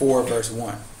chapter 4 verse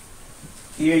 1.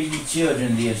 Hear ye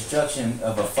children the instruction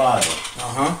of a father,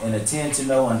 and attend to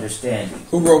no understanding.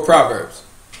 Who wrote Proverbs?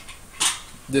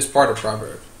 This part of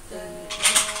Proverbs.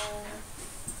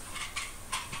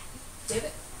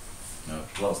 David? No,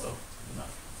 close though.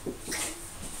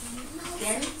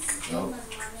 Danny? No.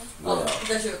 Oh,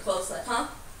 because you were close, like, huh?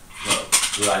 No.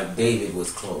 Like David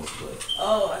was close, but.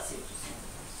 Oh, I see what you're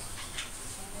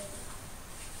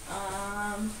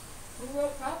saying. Who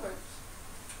wrote Proverbs?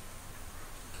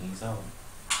 King Solomon.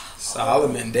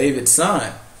 Solomon, David's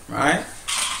son, right?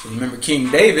 So remember King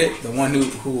David, the one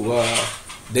who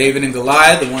David and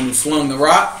Goliath, the one who slung the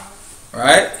rock,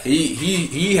 right?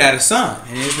 He had a son,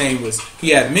 and his name was. He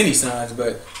had many sons,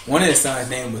 but one of his sons'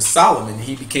 name was Solomon, and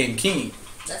he became king.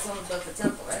 That's when we built the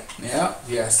temple, right? Yeah,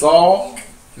 yeah. Saul,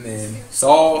 and then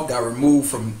Saul got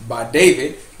removed by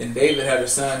David, and David had a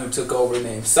son who took over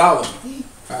named Solomon,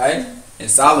 right? And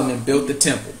Solomon built the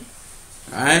temple.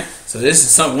 Alright, so this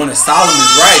is one of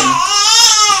Solomon's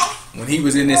writing when he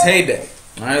was in his heyday.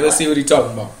 Alright, let's see what he's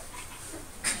talking about.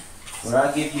 For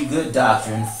I give you good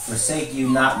doctrine, forsake you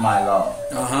not my law.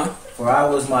 For I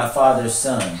was my father's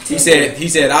son. He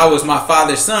said I was my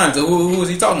father's son. So who was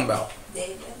he talking about?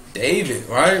 David,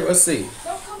 right? Let's see.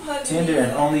 Tender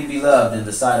and only beloved in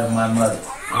the sight of my mother.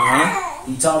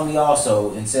 He taught me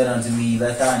also and said unto me,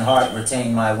 let thine heart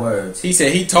retain my words. He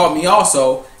said he taught me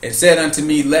also and said unto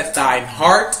me, let thine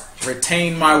heart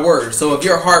retain my words. So if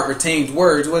your heart retains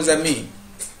words, what does that mean?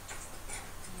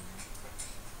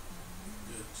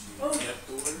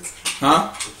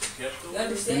 Huh?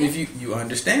 And if you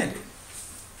understand it.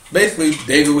 Basically,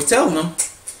 David was telling them,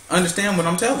 understand what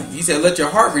I'm telling you. He said, let your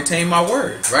heart retain my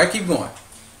words. Right? Keep going.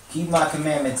 Keep my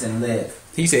commandments and live.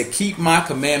 He said, keep my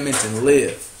commandments and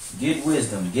live. Get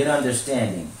wisdom, get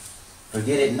understanding.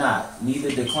 Forget it not,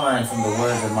 neither decline from the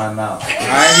words of my mouth.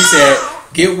 Alright, he said,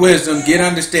 get wisdom, get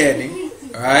understanding.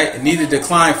 Alright, and neither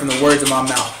decline from the words of my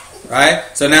mouth. Right?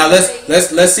 So now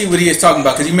let's see what he is talking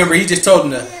about. Because you remember he just told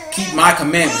them to keep my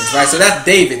commandments. Right? So that's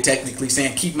David technically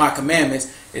saying keep my commandments.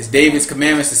 Is David's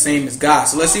commandments the same as God?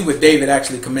 So let's see what David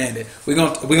actually commanded. We're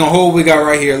gonna hold what we got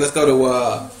right here. Let's go to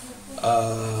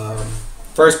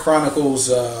 1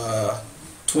 Chronicles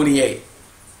 28.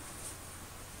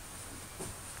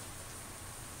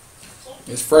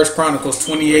 It's 1 Chronicles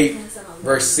 28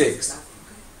 verse 6.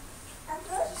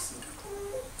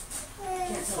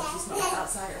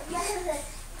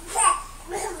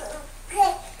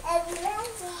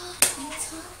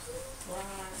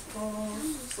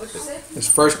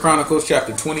 It's 1 Chronicles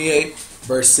chapter 28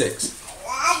 verse 6.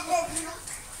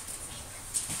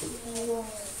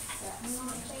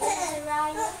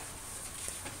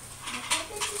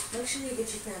 Make sure you get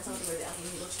your parents all the way down.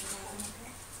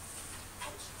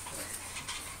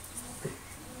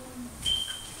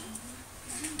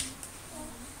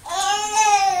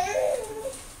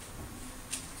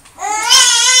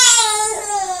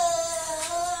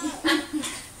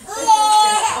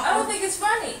 I don't think it's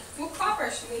funny. We'll copper,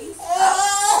 please.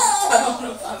 I don't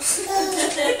know if I'm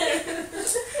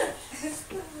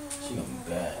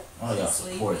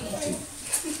important too.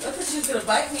 I thought she was gonna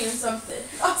bite me or something.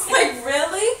 I was like,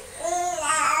 really?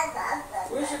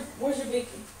 Where's your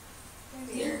baking?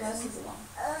 Get your glasses along.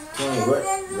 20 what?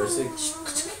 Verse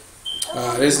 6.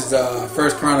 This is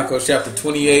 1 Chronicles chapter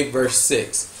 28, verse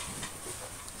 6.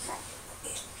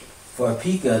 For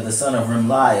Pekah, the son of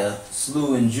Remliah,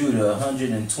 slew in Judah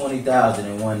 120,000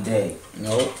 in one day.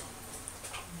 No.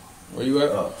 Where you at?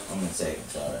 Oh, I'm in second,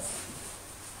 sorry.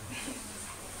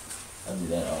 I do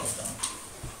that all the time.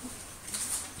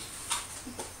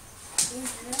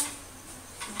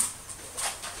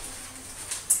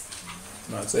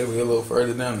 I'd say we're a little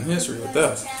further down in history with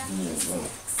that.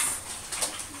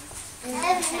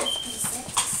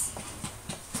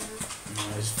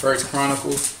 It's 1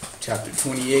 Chronicles chapter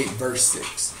 28, verse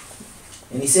 6.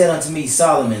 And he said unto me,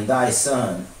 Solomon, thy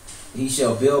son, he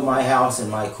shall build my house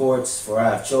and my courts, for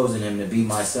I have chosen him to be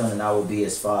my son, and I will be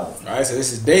his father. All right, so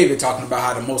this is David talking about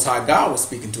how the Most High God was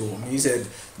speaking to him. He said,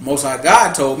 the Most High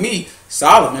God told me,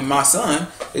 Solomon, my son,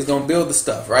 is going to build the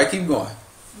stuff. Right? Keep going.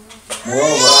 Moreover,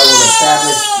 I will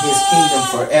establish his kingdom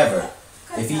forever,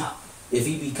 if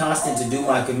he be constant to do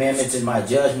my commandments and my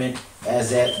judgment,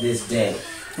 as at this day.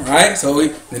 All right, so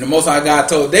then the Most High God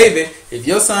told David, if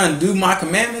your son do my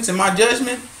commandments and my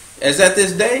judgment, as at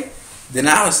this day, then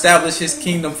I'll establish his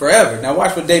kingdom forever. Now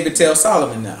watch what David tells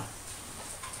Solomon now.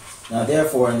 Now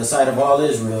therefore, in the sight of all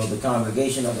Israel, the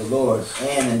congregation of the Lord,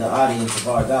 and in the audience of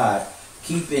our God,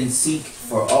 keep and seek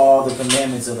for all the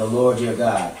commandments of the Lord your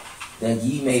God, that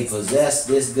ye may possess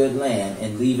this good land,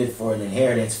 and leave it for an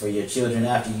inheritance for your children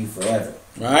after you forever.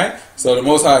 Right? So the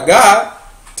Most High God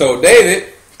told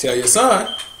David, tell your son,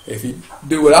 if you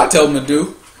do what I tell him to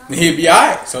do, then he'll be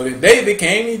alright. So then David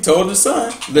came and he told his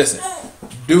son, listen,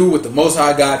 do what the Most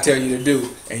High God tell you to do,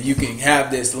 and you can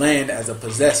have this land as a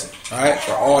possession, right,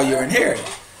 for all your inheritance.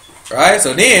 Right?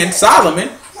 So then Solomon,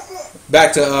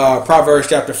 back to Proverbs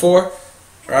chapter 4,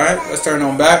 right? Let's turn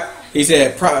on back. He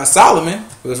said Solomon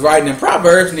was writing in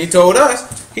Proverbs, and he told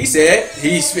us, he said,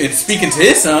 he's speaking to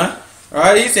his son,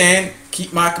 right? He's saying,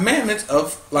 keep my commandments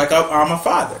of like I'm a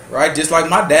father, right? Just like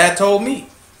my dad told me.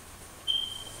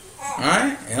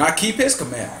 Right? And I keep his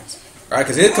commandments. Right?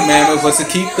 Because his commandment was to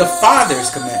keep the father's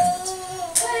commandments.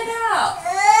 Cut it out.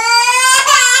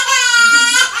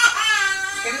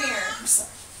 Come here.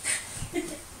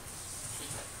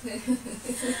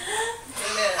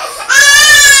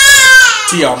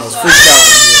 T almost freaked out.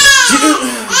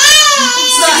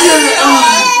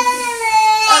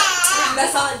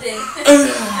 That's all it did.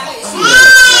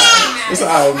 It's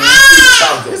alright, man.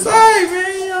 It's alright, man.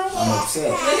 I'm upset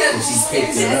that she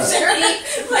picked it up.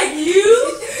 Like you?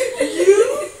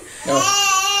 No.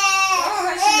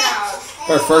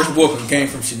 Her first whooping came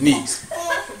from Shanice.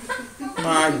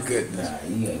 My goodness. Nah,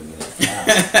 you gotta get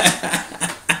it.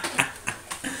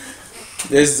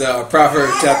 This is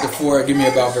Proverbs chapter 4. Give me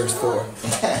about verse 4.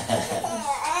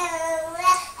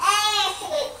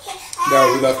 That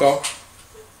where we left off?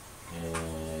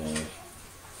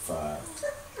 5.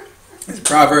 It's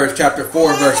Proverbs chapter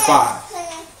 4, verse 5.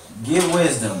 Get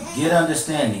wisdom, get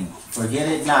understanding. Forget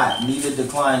it not, neither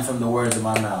decline from the words of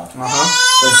my mouth.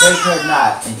 Forsake her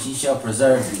not, and she shall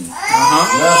preserve thee. Love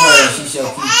her, and she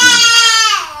shall keep thee.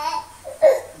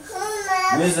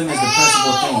 Wisdom is the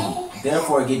principal thing.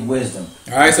 Therefore, get wisdom.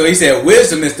 All right, so he said,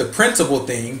 wisdom is the principal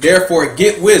thing. Therefore,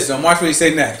 get wisdom. Watch what he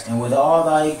say next. And with all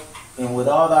thy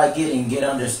getting, get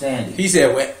understanding. He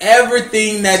said, with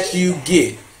everything that you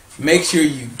get, make sure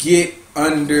you get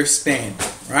understanding.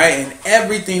 Right? And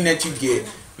everything that you get,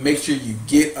 make sure you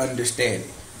get understanding.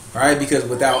 Right? Because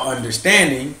without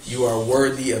understanding, you are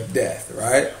worthy of death.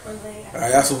 Right? All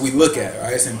right, that's what we look at.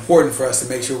 Right? It's important for us to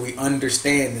make sure we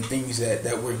understand the things that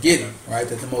we're getting. Right?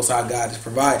 That the Most High God is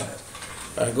providing us.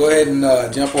 All right, go ahead and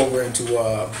jump over into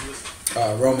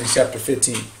Romans chapter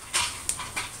 15.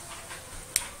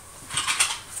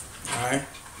 All right.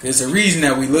 There's a reason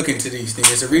that we look into these things.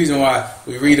 There's a reason why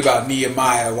we read about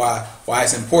Nehemiah, why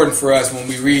it's important for us when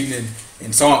we read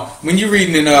in Psalm. When you're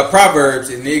reading in Proverbs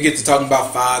and they get to talking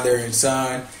about father and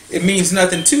son, it means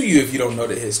nothing to you if you don't know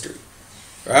the history.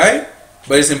 Right?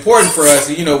 But it's important for us,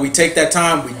 we take that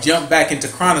time, we jump back into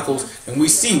Chronicles, and we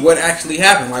see what actually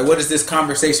happened. Like, what is this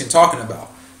conversation talking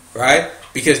about? Right?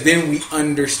 Because then we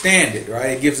understand it,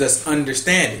 right? It gives us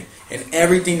understanding. And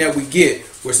everything that we get,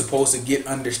 we're supposed to get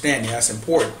understanding. That's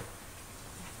important.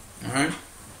 All right?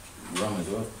 Romans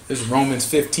what? This is Romans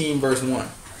 15, verse 1.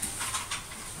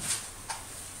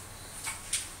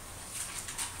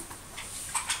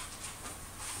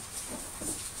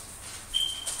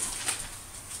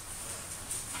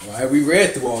 All right, we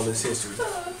read through all this history.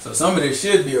 So some of this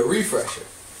should be a refresher.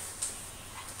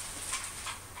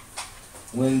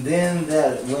 When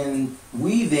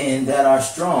we then that are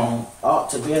strong ought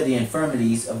to bear the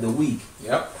infirmities of the weak.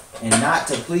 Yep. And not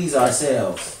to please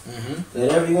ourselves.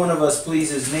 Let every one of us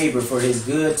please his neighbor for his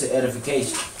good to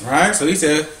edification. Right? So he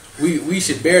said we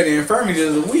should bear the infirmities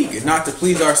of the weak and not to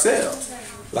please ourselves.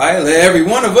 Right? Let every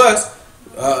one of us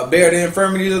bear the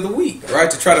infirmities of the weak, right?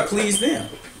 To try to please them.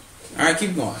 All right,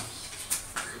 keep going.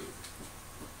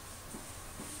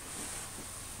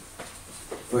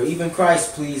 For even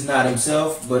Christ pleased not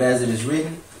himself, but as it is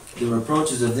written, the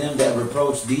reproaches of them that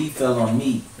reproached thee fell on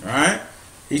me. All right?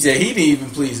 He said he didn't even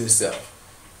please himself.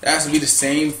 That has to be the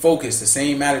same focus, the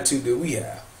same attitude that we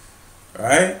have. All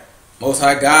right? Most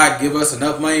High God give us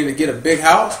enough money to get a big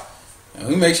house, and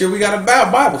we make sure we got a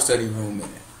Bible study room in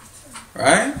it.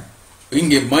 Right? We can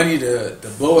get money to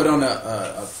blow it on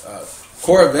a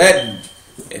Corvette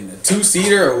and a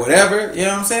 2-seater or whatever. You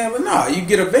know what I'm saying? But no, you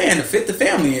get a van to fit the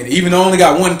family in it, even though I only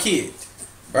got one kid.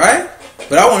 Right?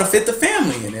 But I want to fit the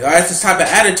family in it. Right? That's the type of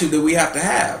attitude that we have to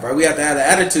have. Right? We have to have the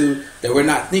attitude that we're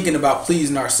not thinking about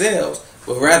pleasing ourselves,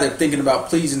 but rather thinking about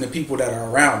pleasing the people that are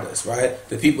around us. Right?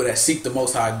 The people that seek the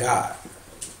Most High God.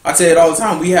 I say it all the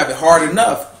time. We have it hard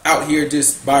enough out here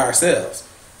just by ourselves.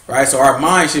 Right? So our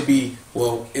mind should be,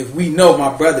 well, if we know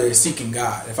my brother is seeking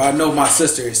God, if I know my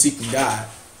sister is seeking God,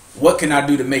 what can I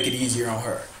do to make it easier on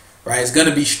her? Right? It's going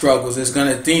to be struggles. There's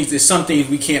some things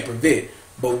we can't prevent.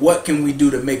 But what can we do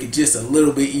to make it just a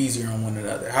little bit easier on one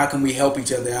another? How can we help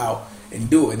each other out and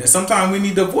do it? And sometimes we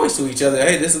need to voice to each other,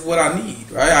 hey, this is what I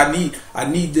need, right? I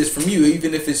need this from you,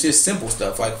 even if it's just simple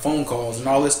stuff like phone calls and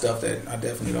all this stuff that I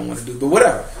definitely don't want to do. But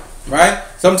whatever, right?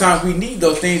 Sometimes we need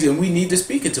those things and we need to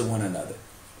speak it to one another.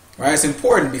 Right? It's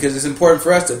important because it's important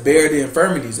for us to bear the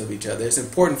infirmities of each other. It's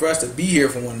important for us to be here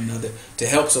for one another, to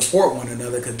help support one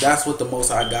another, because that's what the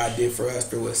Most High God did for us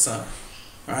through his son.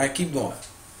 All right, keep going.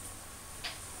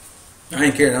 I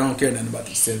don't care nothing about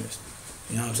these sinners.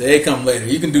 You know what I'm saying? They come later.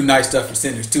 You can do nice stuff for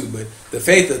sinners too, but the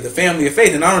family of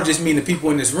faith, and I don't just mean the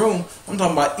people in this room, I'm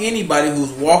talking about anybody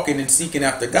who's walking and seeking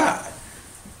after God.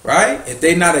 Right? If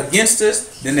they're not against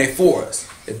us, then they're for us.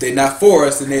 If they're not for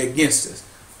us, then they're against us.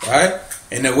 Right?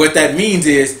 And then what that means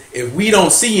is, if we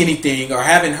don't see anything or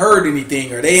haven't heard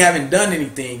anything or they haven't done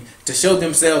anything to show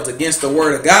themselves against the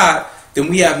word of God, then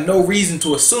we have no reason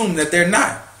to assume that they're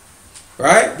not.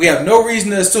 Right? We have no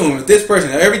reason to assume that this person,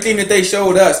 everything that they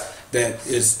showed us that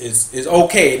is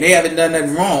okay and they haven't done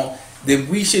nothing wrong, then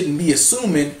we shouldn't be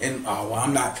assuming and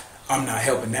I'm not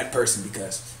helping that person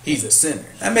because he's a sinner.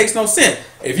 That makes no sense.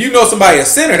 If you know somebody a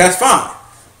sinner, that's fine.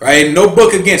 Right? No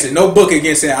book against it. No book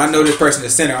against it. I know this person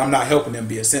is a sinner. I'm not helping them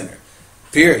be a sinner.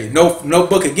 Period. No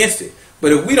book against it.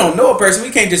 But if we don't know a person, we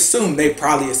can't just assume they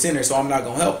probably a sinner, so I'm not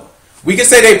going to help them. We can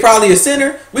say they probably a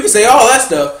sinner. We can say all that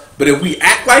stuff. But if we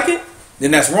act like it,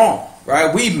 then that's wrong.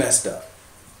 Right? We messed up.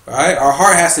 Right? Our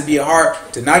heart has to be a heart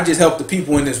to not just help the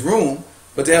people in this room,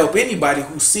 but to help anybody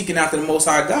who's seeking after the Most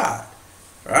High God.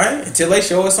 Right? Until they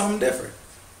show us something different.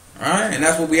 Right? And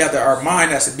that's what we have to, our mind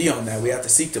has to be on that. We have to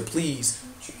seek to please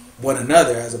one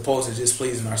another as opposed to just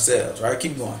pleasing ourselves. Right?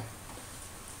 Keep going.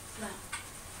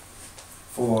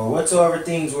 For whatsoever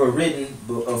things were written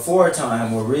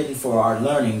aforetime were written for our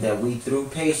learning, that we through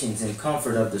patience and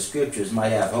comfort of the scriptures might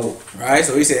have hope. Right?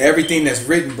 So he said everything that's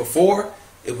written before,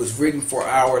 it was written for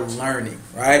our learning.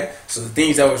 Right? So the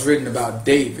things that was written about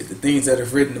David, the things that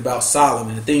was written about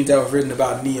Solomon, the things that was written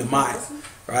about Nehemiah,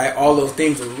 right? All those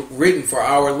things were written for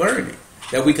our learning.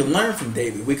 That we can learn from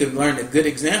David. We can learn a good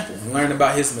example and learn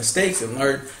about his mistakes and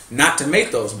learn not to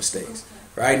make those mistakes.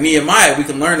 Right? Nehemiah, we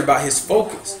can learn about his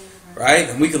focus. Right?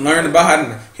 And we can learn about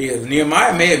how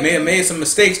Nehemiah may have made some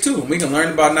mistakes too. And we can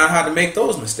learn about now how to make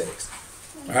those mistakes.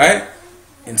 Right?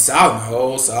 And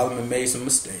Solomon made some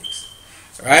mistakes.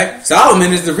 Right?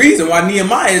 Solomon is the reason why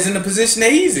Nehemiah is in the position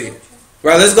that he's in.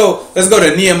 Right? Let's go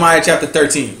to Nehemiah chapter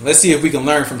 13. Let's see if we can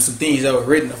learn from some things that were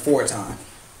written aforetime.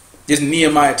 This is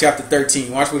Nehemiah chapter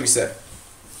 13. Watch what he said.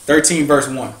 13 verse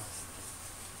 1.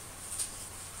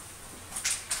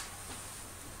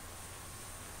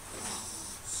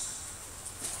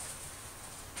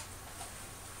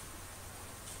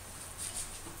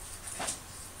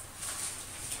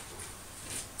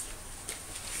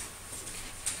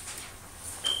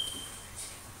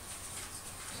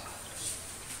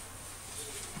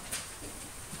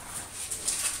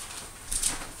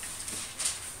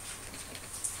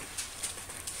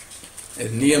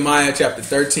 It's Nehemiah chapter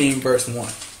 13 verse 1.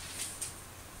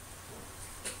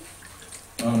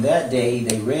 On that day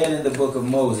they read in the book of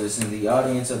Moses in the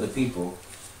audience of the people,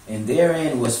 and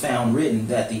therein was found written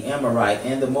that the Amorite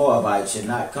and the Moabite should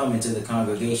not come into the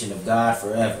congregation of God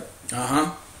forever.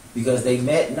 because they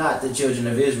met not the children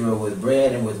of Israel with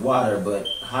bread and with water, but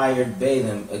hired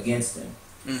Balaam against them,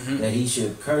 that he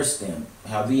should curse them.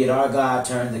 Howbeit our God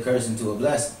turned the curse into a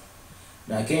blessing.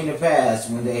 Now it came to pass,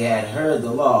 when they had heard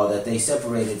the law, that they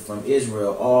separated from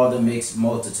Israel all the mixed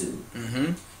multitude.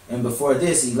 And before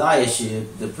this,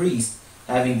 Eliashib the priest,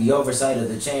 having the oversight of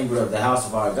the chamber of the house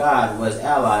of our God, was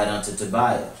allied unto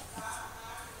Tobiah.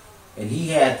 And he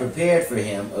had prepared for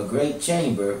him a great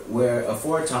chamber, where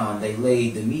aforetime they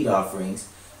laid the meat offerings,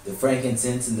 the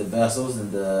frankincense and the vessels,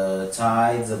 and the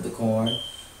tithes of the corn,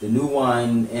 the new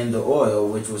wine and the oil,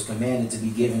 which was commanded to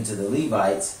be given to the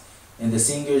Levites, and the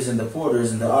singers and the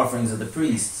porters and the offerings of the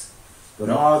priests. But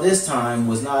all this time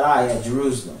was not I at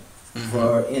Jerusalem.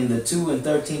 For in the 2 and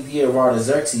 13th year of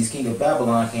Artaxerxes, king of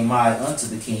Babylon, came I unto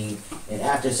the king, and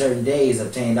after certain days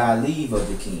obtained I leave of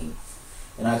the king.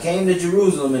 And I came to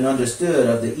Jerusalem and understood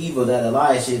of the evil that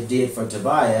Eliashib did for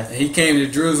Tobiah. He came to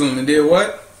Jerusalem and did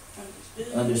what?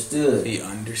 Understood. He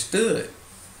understood.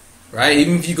 Right?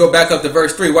 Even if you go back up to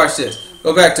verse 3, watch this.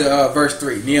 Go back to verse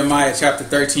 3. Nehemiah chapter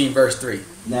 13, verse 3.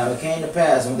 Now it came to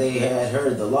pass, when they had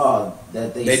heard the law,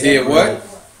 that they did what?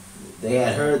 They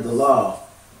had heard the law.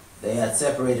 They had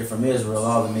separated from Israel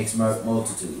all the mixed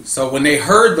multitudes. So when they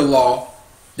heard the law,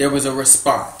 there was a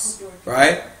response.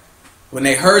 Right? When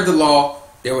they heard the law,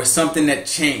 there was something that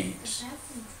changed.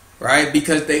 Right?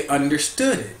 Because they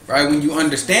understood it. Right? When you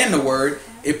understand the word,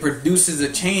 it produces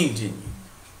a change in you.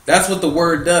 That's what the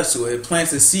word does to it. It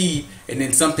plants a seed and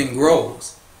then something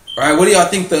grows. Right? What do y'all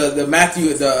think the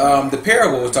Matthew, the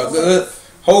parable was talking about?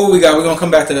 Hold, we got. We're going to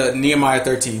come back to Nehemiah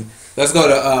 13. Let's go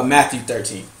to Matthew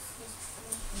 13.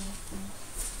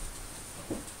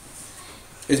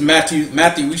 It's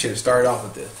Matthew, we should have started off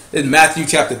with this. It's Matthew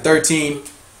chapter 13,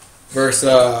 verse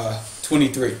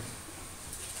 23.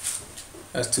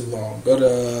 That's too long. Go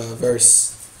to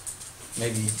verse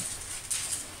maybe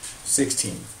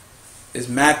 16. It's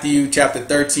Matthew chapter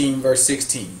 13, verse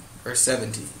 16, verse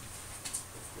 17,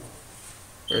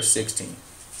 verse 16.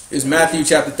 It's Matthew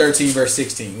chapter 13, verse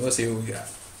 16. We'll see what we got.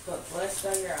 But blessed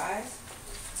are your eyes,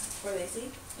 for they see,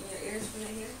 and your ears, for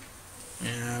they hear.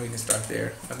 Yeah, we can start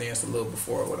there. I think that's a little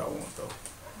before what I want, though.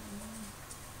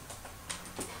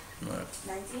 What?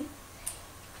 19.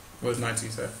 What does 19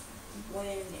 say? When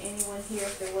anyone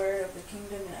hears the word of the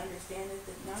kingdom and understandeth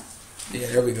it not. Yeah,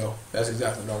 there we go. That's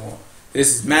exactly what I want.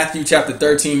 This is Matthew chapter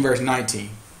 13, verse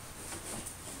 19.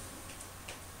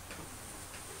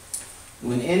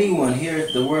 When anyone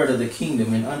heareth the word of the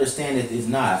kingdom and understandeth it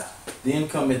not, then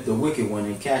cometh the wicked one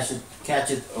and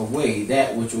catcheth away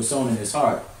that which was sown in his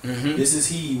heart. This is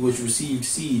he which received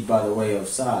seed by the way of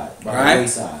the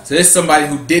wayside. So this is somebody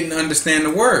who didn't understand the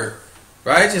word,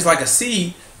 right? Just like a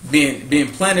seed being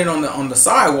planted on the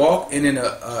sidewalk, and then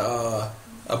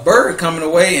a bird coming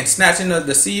away and snatching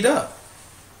the seed up,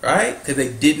 right? Because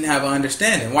they didn't have an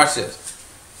understanding. Watch this.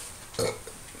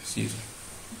 Excuse me.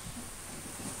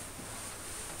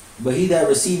 But he that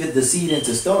receiveth the seed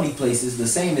into stony places, the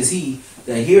same is he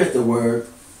that heareth the word,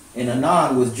 and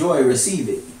anon with joy receive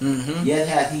it. Yet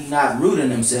hath he not root in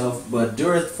himself, but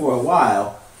dureth for a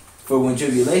while. For when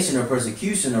tribulation or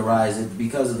persecution ariseth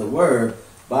because of the word,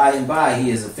 by and by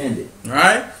he is offended. All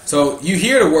right? So you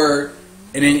hear the word,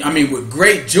 and then, with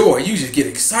great joy, you just get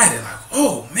excited. Like,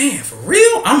 oh, man, for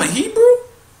real? I'm a Hebrew?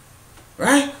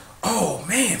 Right? Oh,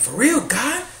 man, for real?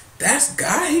 God? That's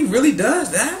God? He really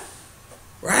does that?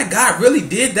 Right? God really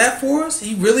did that for us?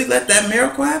 He really let that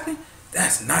miracle happen?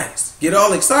 That's nice. Get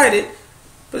all excited.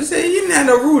 But it said you didn't have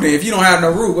no root in it. If you don't have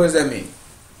no root, what does that mean?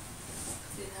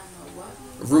 Didn't have no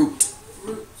what? Root.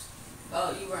 Root.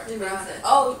 Oh, you weren't grounded.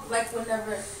 Oh, like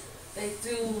whenever they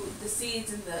threw the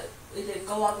seeds and it didn't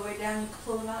go all the way down, you could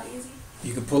pull them out easy?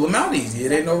 You could pull them out easy.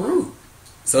 It ain't no root.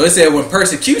 So it said when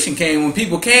persecution came, when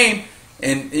people came,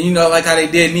 and like how they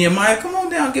did Nehemiah, come on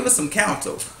down, give us some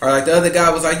counsel. Or like the other guy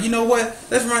was like, you know what?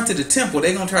 Let's run to the temple.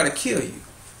 They're going to try to kill you.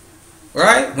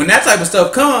 Right? When that type of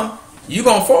stuff come, you're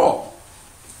going to fall.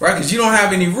 Right? Because you don't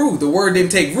have any root. The word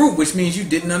didn't take root, which means you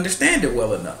didn't understand it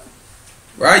well enough.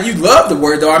 Right? You love the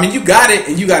word, though. You got it,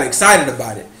 and you got excited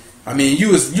about it. You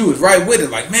was right with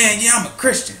it. Like, man, yeah, I'm a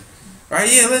Christian.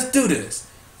 Right? Yeah, let's do this.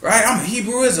 Right? I'm a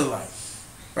Hebrew Israelite.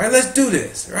 Right? Let's do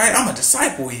this. Right? I'm a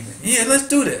disciple even. Yeah, let's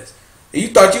do this. And you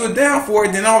thought you were down for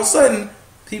it, then all of a sudden,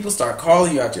 people start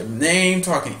calling you out your name,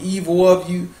 talking evil of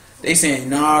you. They saying,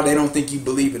 nah, they don't think you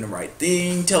believe in the right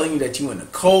thing, telling you that you in a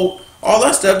cult, all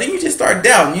that stuff. Then you just start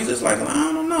doubting. You just like, well,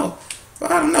 I don't know.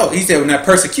 Well, I don't know. He said when that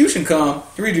persecution come,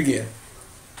 read it again.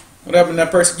 What happened when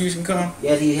that persecution come?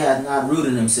 Yet he had not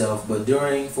rooted himself, but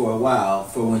during for a while.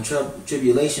 For when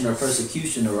tribulation or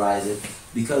persecution ariseth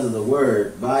because of the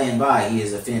word, by and by he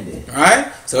is offended.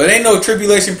 Right? So it ain't no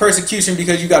tribulation persecution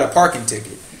because you got a parking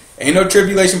ticket. Ain't no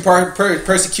tribulation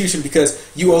persecution because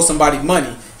you owe somebody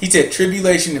money. He said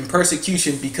tribulation and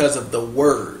persecution because of the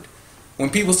word. When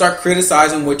people start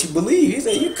criticizing what you believe, he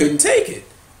said you couldn't take it.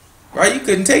 Right? You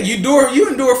couldn't take it. You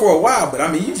endure for a while, but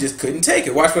I mean you just couldn't take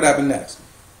it. Watch what happened next.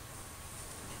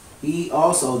 He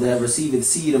also that receiveth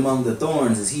seed among the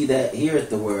thorns is he that heareth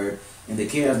the word, and the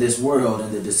care of this world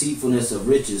and the deceitfulness of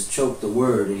riches choke the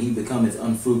word, and he becometh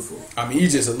unfruitful. I mean, you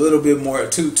just a little bit more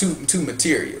too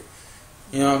material.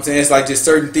 You know what I'm saying? It's like just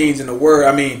certain things in the word.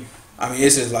 I mean,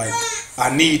 it's just like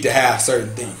I need to have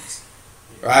certain things,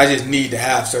 or I just need to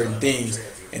have certain things,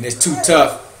 and it's too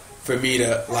tough for me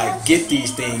to like get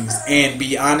these things and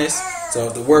be honest. So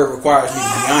if the word requires me to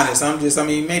be honest,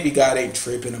 maybe God ain't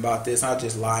tripping about this. I'll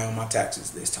just lie on my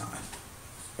taxes this time,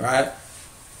 right?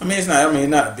 It's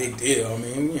not a big deal.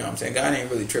 You know what I'm saying? God ain't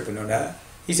really tripping on that.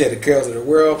 He said the cares of the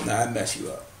world, that mess you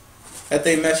up. That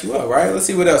thing mess you up, right? Let's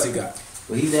see what else he got.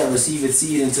 But he that receiveth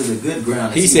seed into the good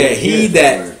ground he said he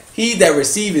that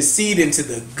receiveth seed into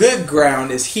the good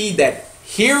ground is he that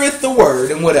heareth the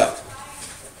word, and what else?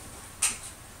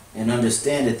 And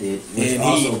understandeth it, which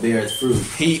also beareth fruit.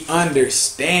 He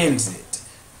understands it.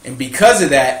 And because of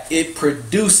that, it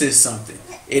produces something.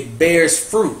 It bears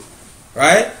fruit.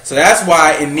 Right? So that's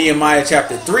why in Nehemiah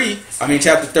chapter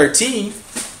 13,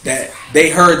 that they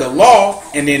heard the law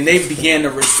and then they began to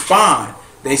respond.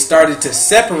 They started to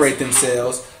separate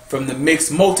themselves from the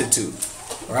mixed multitude.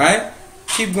 Right?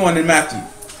 Keep going in Matthew.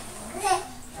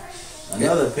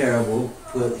 Another parable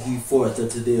put he forth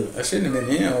unto them. That shouldn't have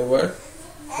been what?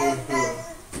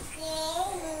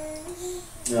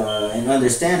 And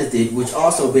understandeth it, which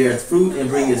also beareth fruit and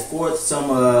bringeth forth some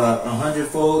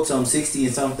 100-fold, some 60,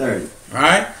 and some 30.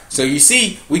 Right? So you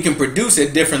see, we can produce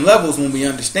at different levels when we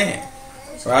understand.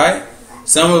 Right?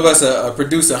 Some of us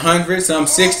produce 100, some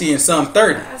 60, and some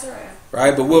 30.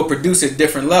 Right? But we'll produce at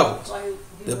different levels.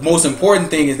 The most important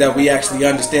thing is that we actually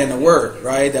understand the word,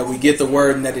 right? That we get the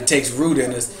word and that it takes root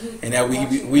in us, and that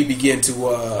we begin to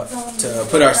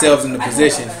put ourselves in the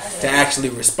position to actually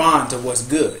respond to what's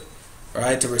good,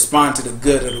 right? To respond to the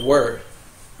good of the word.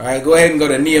 All right, go ahead and go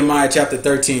to Nehemiah chapter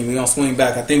 13. We're going to swing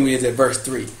back. I think we is at verse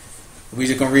 3. We're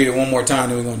just going to read it one more time,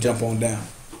 then we're going to jump on down.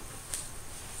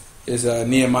 It's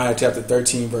Nehemiah chapter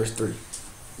 13, verse 3.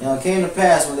 Now it came to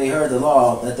pass when they heard the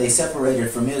law that they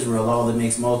separated from Israel all the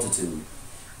mixed multitude.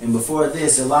 And before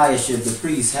this, Eliashib the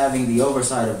priest, having the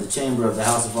oversight of the chamber of the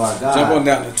house of our God. Jump on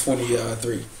down to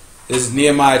 23. This is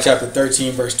Nehemiah chapter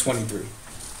 13, verse 23.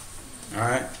 All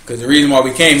right? Because the reason why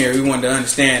we came here, we wanted to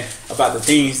understand about the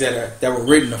things that were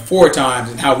written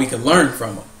aforetimes and how we can learn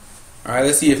from them. All right?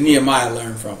 Let's see if Nehemiah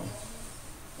learned from them.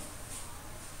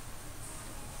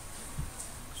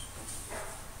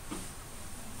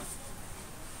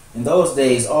 In those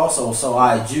days also saw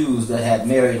I Jews that had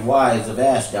married wives of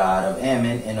Ashdod, of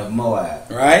Ammon, and of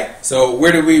Moab. Right? So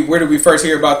where did we first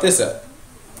hear about this at?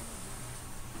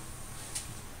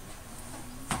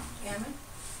 Ammon?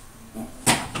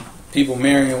 People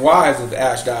marrying wives of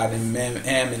Ashdod and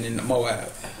Ammon and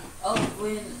Moab. Oh,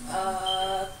 when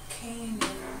Cain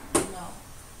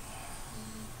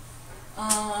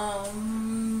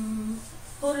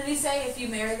who did he say if you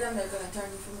marry them they're going to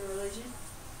turn you from your religion?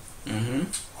 Mm-hmm.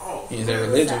 Oh, He's a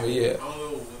religion, but yeah. I don't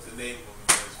know what the name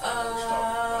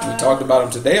of We talked about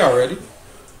him today already.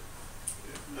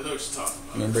 I know what you're talking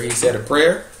about. Remember he said a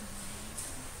prayer?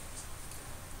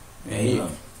 And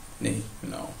and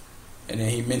then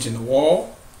he mentioned the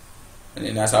wall. And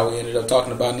then that's how we ended up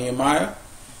talking about Nehemiah.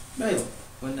 Balaam.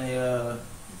 When they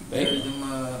married them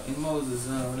in Moses,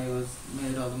 when they was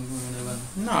married all them women.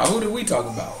 Nah, who did we talk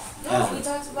about? No, we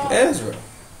talked about Ezra.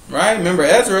 Right? Remember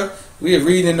Ezra? We had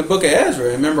read in the book of Ezra.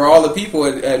 Remember all the people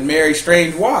had married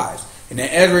strange wives. And then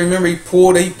Ezra, remember he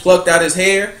plucked out his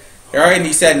hair. Right? And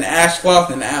he sat in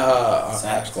sackcloth and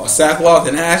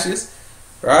ashes.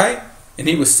 Right? And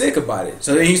he was sick about it.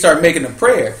 So then he started making a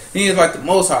prayer. And he was like, the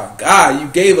Most High God, you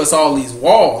gave us all these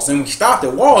walls. And we stopped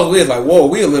at walls. We was like, whoa,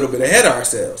 we a little bit ahead of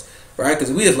ourselves. Right?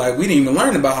 Because we was like, we didn't even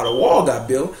learn about how the wall got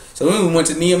built. So then we went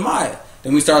to Nehemiah.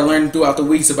 Then we started learning throughout the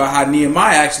weeks about how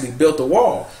Nehemiah actually built the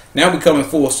wall. Now we come in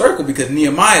full circle because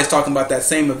Nehemiah is talking about that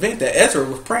same event that Ezra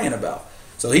was praying about.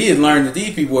 So he had learned that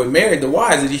these people had married the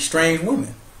wives of these strange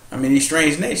women. These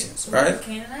strange nations, right? The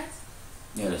Canaanites?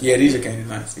 Yeah, these are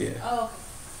Canaanites, yeah. Oh, okay.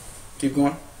 Keep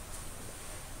going.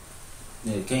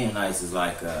 Yeah, the Canaanites is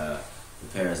like the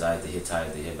Perizzite, the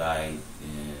Hittite, the Hivite,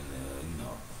 and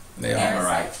They the are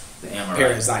Amorite, the Amorite.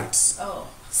 parasites. Oh.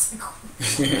 So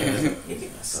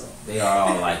they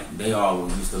all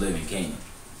used to live in Canaan,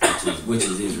 which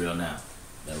is Israel now.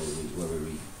 That's what we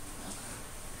read.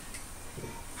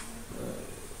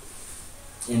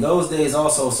 In those days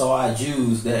also saw I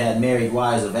Jews that had married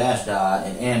wives of Ashdod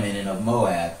and Ammon and of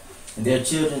Moab, and their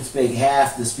children spake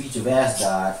half the speech of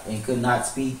Ashdod, and could not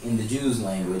speak in the Jews'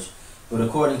 language, but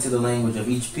according to the language of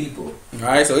each people.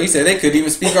 Right, so he said they couldn't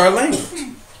even speak our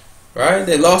language. Right,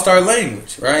 they lost our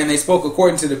language. Right, and they spoke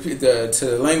according to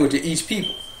the language of each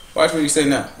people. Watch what he say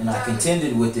now. And I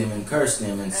contended with them and cursed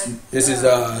them. And this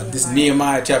is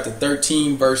Nehemiah chapter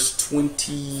 13, verse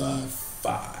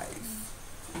 25.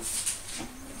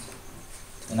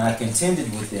 And I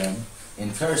contended with them,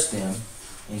 and cursed them,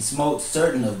 and smote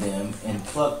certain of them, and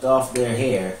plucked off their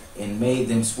hair, and made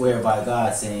them swear by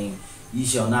God, saying, Ye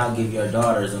shall not give your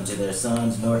daughters unto their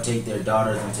sons, nor take their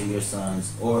daughters unto your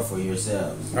sons, or for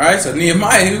yourselves. Right, so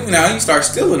Nehemiah, now he starts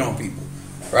stealing on people.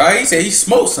 Right, he said he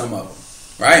smote some of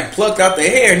them. Right, and plucked out their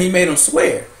hair, and he made them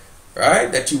swear.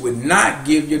 Right, that you would not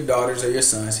give your daughters or your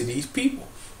sons to these people.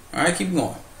 All right, keep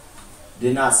going.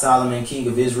 Did not Solomon, king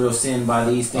of Israel, sin by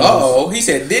these things? Oh, he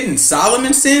said, didn't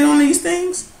Solomon sin on these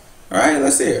things? All right,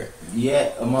 let's hear.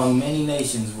 Yet among many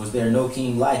nations was there no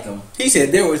king like him. He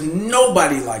said there was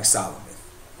nobody like Solomon,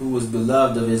 who was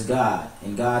beloved of his God,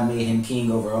 and God made him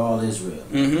king over all Israel.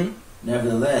 Mm-hmm.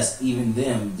 Nevertheless, even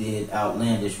them did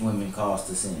outlandish women cause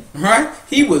to sin. Right?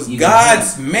 He was even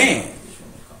God's man.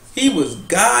 He was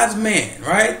God's man,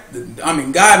 right? I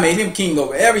mean, God made him king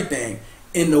over everything.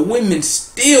 And the women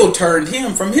still turned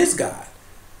him from his God,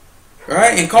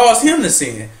 right? And caused him to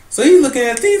sin. So he's looking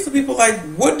at these people like,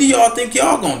 what do y'all think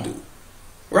y'all gonna do?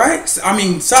 Right? I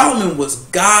mean, Solomon was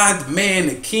God's man,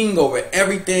 the king over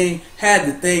everything, had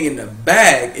the thing in the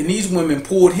bag, and these women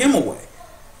pulled him away.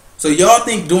 So y'all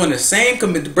think doing the same,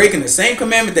 breaking the same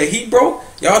commandment that he broke,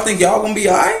 y'all think y'all gonna be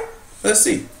alright? Let's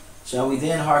see. Shall we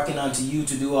then hearken unto you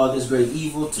to do all this great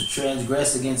evil, to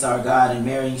transgress against our God and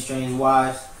marrying strange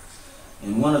wives?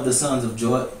 And one of the sons of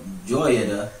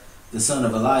Joiada, the son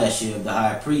of Eliashib, the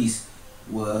high priest,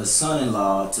 was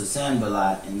son-in-law to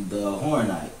Sanballat and the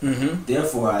Horonite. Mm-hmm.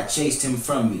 Therefore I chased him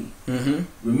from me. Mm-hmm.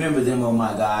 Remember them, O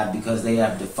my God, because they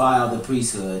have defiled the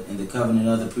priesthood and the covenant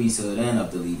of the priesthood and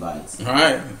of the Levites. All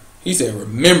right. He said,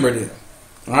 remember them.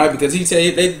 All right, because he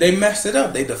said they messed it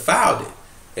up. They defiled it.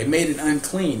 They made it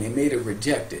unclean. They made it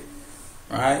rejected.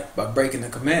 All right, by breaking the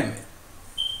commandment.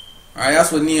 All right,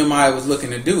 that's what Nehemiah was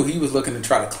looking to do. He was looking to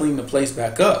try to clean the place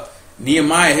back up.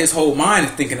 Nehemiah, his whole mind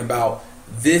is thinking about,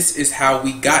 this is how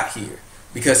we got here.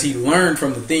 Because he learned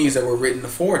from the things that were written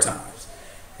aforetimes.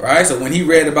 Right? So when he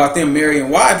read about them marrying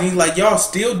wives, he's like, y'all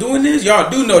still doing this? Y'all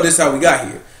do know this how we got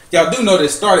here. Y'all do know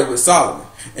this started with Solomon.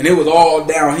 And it was all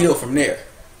downhill from there.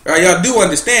 Right? Y'all do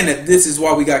understand that this is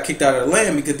why we got kicked out of the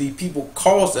land. Because these people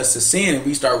caused us to sin and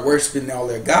we start worshiping all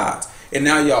their gods. And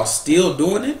now y'all still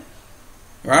doing it?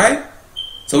 Right?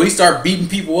 So he started beating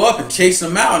people up and chasing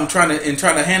them out and trying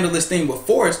to handle this thing with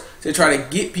force to try to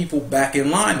get people back in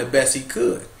line the best he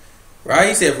could. Right?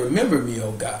 He said, remember me,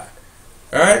 O God.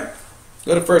 Alright?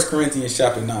 Go to 1 Corinthians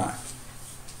chapter 9.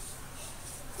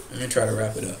 Let me try to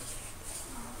wrap it up.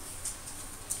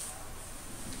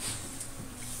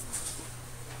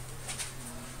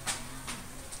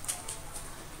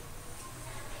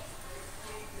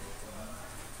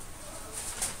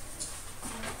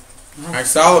 Alright,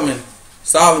 Solomon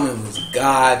was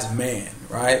God's man,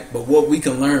 right? But what we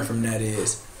can learn from that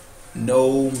is,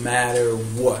 no matter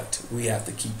what, we have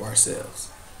to keep ourselves.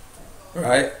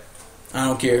 Right? I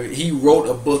don't care. He wrote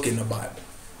a book in the Bible.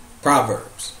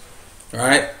 Proverbs.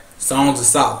 Right? Songs of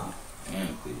Solomon.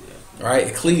 Right?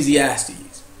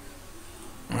 Ecclesiastes.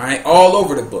 Right? All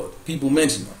over the book. People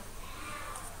mention them.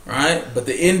 Right? But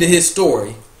the end of his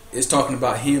story is talking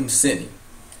about him sinning.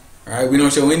 Right? We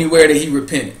don't show anywhere that he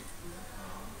repented.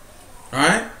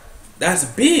 Right? That's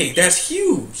big. That's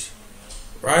huge.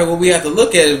 Right? What we have to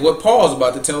look at is what Paul's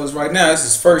about to tell us right now. This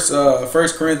is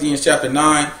First Corinthians chapter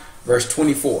 9, verse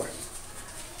 24.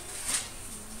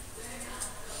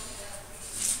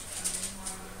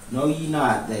 Know ye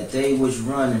not that they which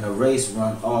run in a race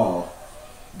run all,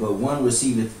 but one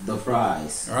receiveth the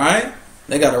prize? All right?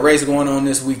 They got a race going on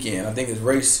this weekend. I think it's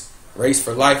race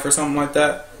for life or something like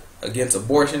that. Against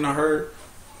abortion, I heard.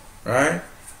 Right?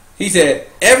 He said,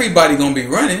 everybody going to be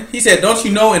running. He said, don't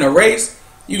you know in a race,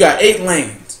 you got 8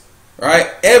 lanes.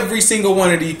 Right? Every single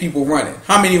one of these people running.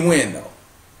 How many win, though?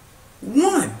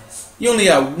 1. You only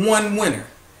have 1 winner.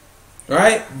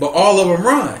 Right? But all of them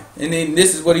run. And then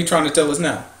this is what he's trying to tell us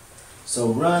now. So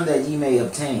run that ye may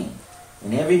obtain.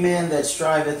 And every man that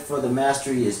striveth for the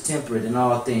mastery is temperate in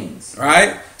all things.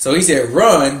 Right? So he said,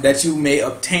 run that you may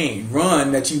obtain.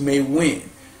 Run that you may win.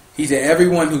 He said,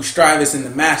 everyone who striveth in the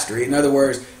mastery, in other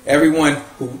words, everyone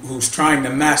who's trying to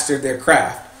master their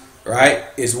craft, right,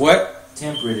 is what?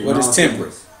 Temperate. What is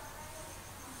temperate?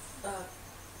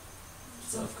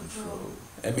 Self-control.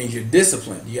 That means you're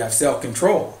disciplined. You have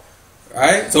self-control,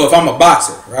 right? So if I'm a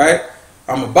boxer, right?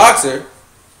 I'm a boxer.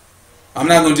 I'm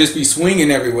not going to just be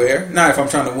swinging everywhere. Not if I'm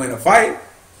trying to win a fight,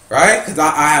 right? Because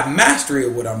I have mastery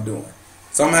of what I'm doing.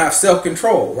 So I'm going to have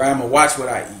self-control, right? I'm going to watch what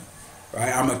I eat,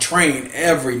 right? I'm going to train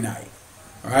every night,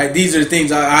 right? These are the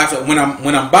things I have to, when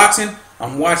I'm boxing,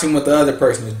 I'm watching what the other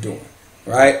person is doing,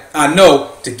 right? I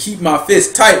know to keep my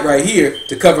fist tight right here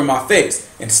to cover my face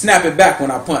and snap it back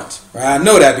when I punch, right? I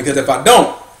know that because if I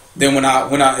don't, then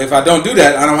if I don't do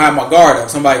that, I don't have my guard up.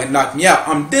 Somebody can knock me out.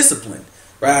 I'm disciplined,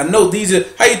 right? I know these are,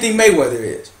 how you think Mayweather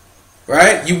is,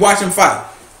 right? You watch him fight,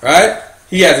 right?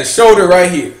 He has a shoulder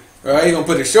right here, right? He's going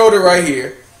to put his shoulder right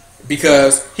here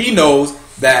because he knows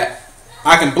that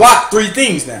I can block 3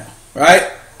 things now,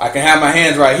 right? I can have my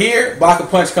hands right here, block a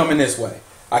punch coming this way.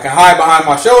 I can hide behind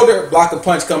my shoulder, block a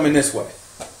punch coming this way,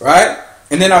 right?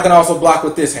 And then I can also block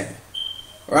with this hand,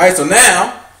 right? So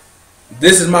now,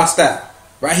 this is my style,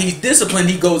 right? He's disciplined.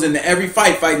 He goes into every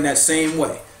fight fighting that same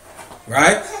way,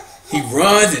 right? He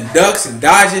runs and ducks and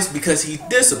dodges because he's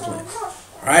disciplined,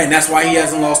 right? And that's why he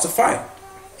hasn't lost a fight.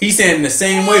 He's saying the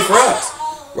same way for us,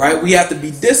 right? We have to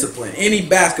be disciplined. Any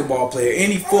basketball player,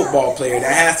 any football player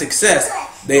that has success,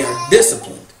 they are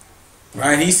disciplined,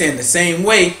 right? He's saying the same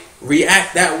way,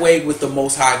 react that way with the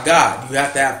Most High God. You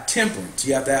have to have temperance.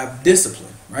 You have to have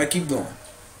discipline, right? Keep going.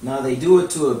 Now they do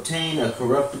it to obtain a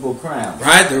corruptible crown.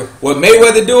 Right? What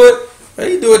Mayweather do it?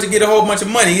 He do it to get a whole bunch of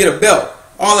money, get a belt.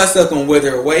 All that stuff gonna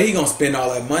wither away. He gonna spend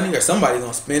all that money, or somebody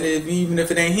gonna spend it, even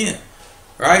if it ain't him.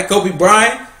 Right? Kobe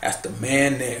Bryant, that's the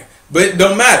man there. But it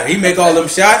don't matter. He make all them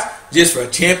shots just for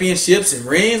championships and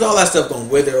rings. All that stuff gonna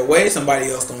wither away. Somebody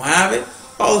else gonna have it.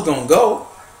 All it's gonna go.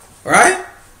 Right?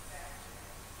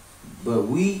 But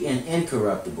we an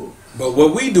incorruptible. But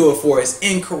what we do it for is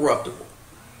incorruptible.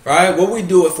 Right? What we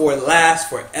do it for lasts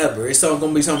forever. It's going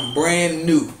to be something brand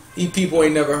new. These people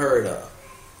ain't never heard of.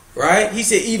 Right? He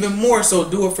said even more so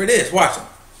do it for this. Watch him.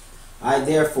 I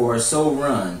therefore so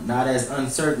run, not as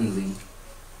uncertainly,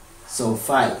 so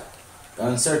fight.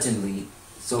 Uncertainly,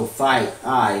 so fight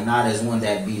I, not as one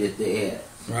that beateth the air.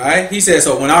 Right? He said,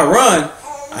 so when I run,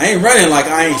 I ain't running like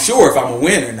I ain't sure if I'm going to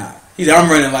win or not. He said, I'm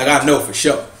running like I know for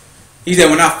sure. He said,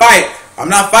 when I fight, I'm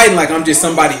not fighting like I'm just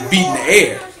somebody beating the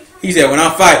air. He said, when I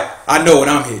fight, I know what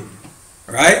I'm hitting.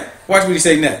 Right? Watch what he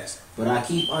say next. But I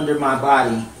keep under my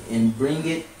body and bring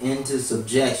it into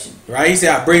subjection. Right? He said,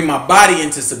 I bring my body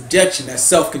into subjection. That's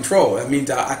self-control. That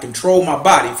means I control my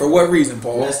body. For what reason,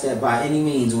 Paul? Lest that by any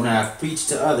means, when I have preached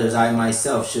to others, I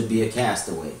myself should be a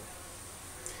castaway.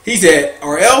 He said,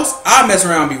 or else I mess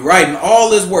around and be writing all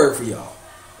this word for y'all.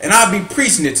 And I'll be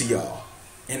preaching it to y'all.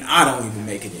 And I don't even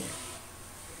make it in.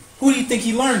 Who do you think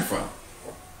he learned from?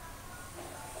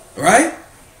 Right?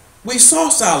 We saw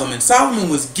Solomon. Solomon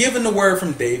was given the word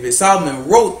from David. Solomon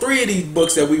wrote 3 of these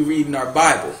books that we read in our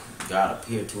Bible. God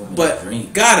appeared to him in But a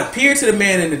dream. God appeared to the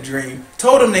man in a dream,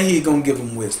 told him that he was going to give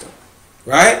him wisdom.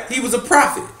 Right? He was a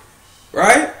prophet.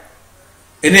 Right?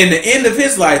 And in the end of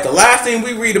his life, the last thing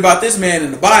we read about this man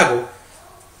in the Bible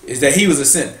is that he was a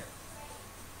sinner.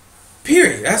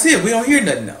 Period. That's it. We don't hear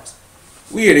nothing else.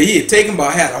 We hear that he had taken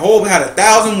by, had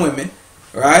 1,000 women.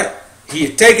 Right? He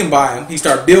had taken by him. He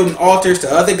started building altars to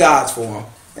other gods for him.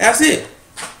 That's it.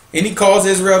 And he caused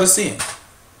Israel to sin.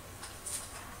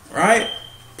 Right?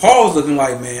 Paul's looking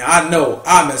like, man, I know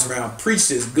I mess around, preach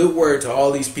this good word to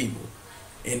all these people.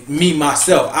 And me,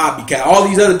 myself, I'll be cast. All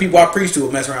these other people I preach to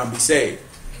will mess around and be saved.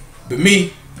 But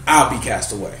me, I'll be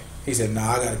cast away. He said,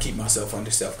 nah, I got to keep myself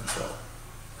under self-control.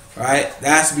 Right?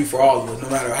 That has to be for all of us. No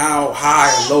matter how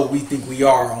high or low we think we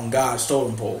are on God's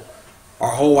totem pole. Our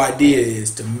whole idea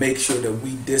is to make sure that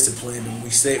we discipline and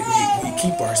we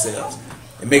keep ourselves.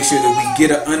 And make sure that we get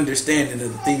an understanding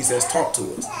of the things that's taught to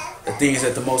us. The things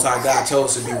that the Most High God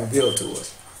chose to be revealed to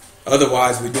us.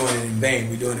 Otherwise, we're doing it in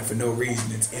vain. We're doing it for no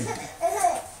reason. It's empty.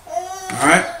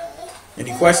 Alright?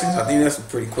 Any questions? I think that's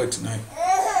pretty quick tonight.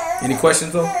 Any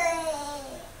questions though?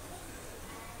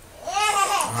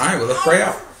 Alright, well let's pray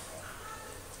out.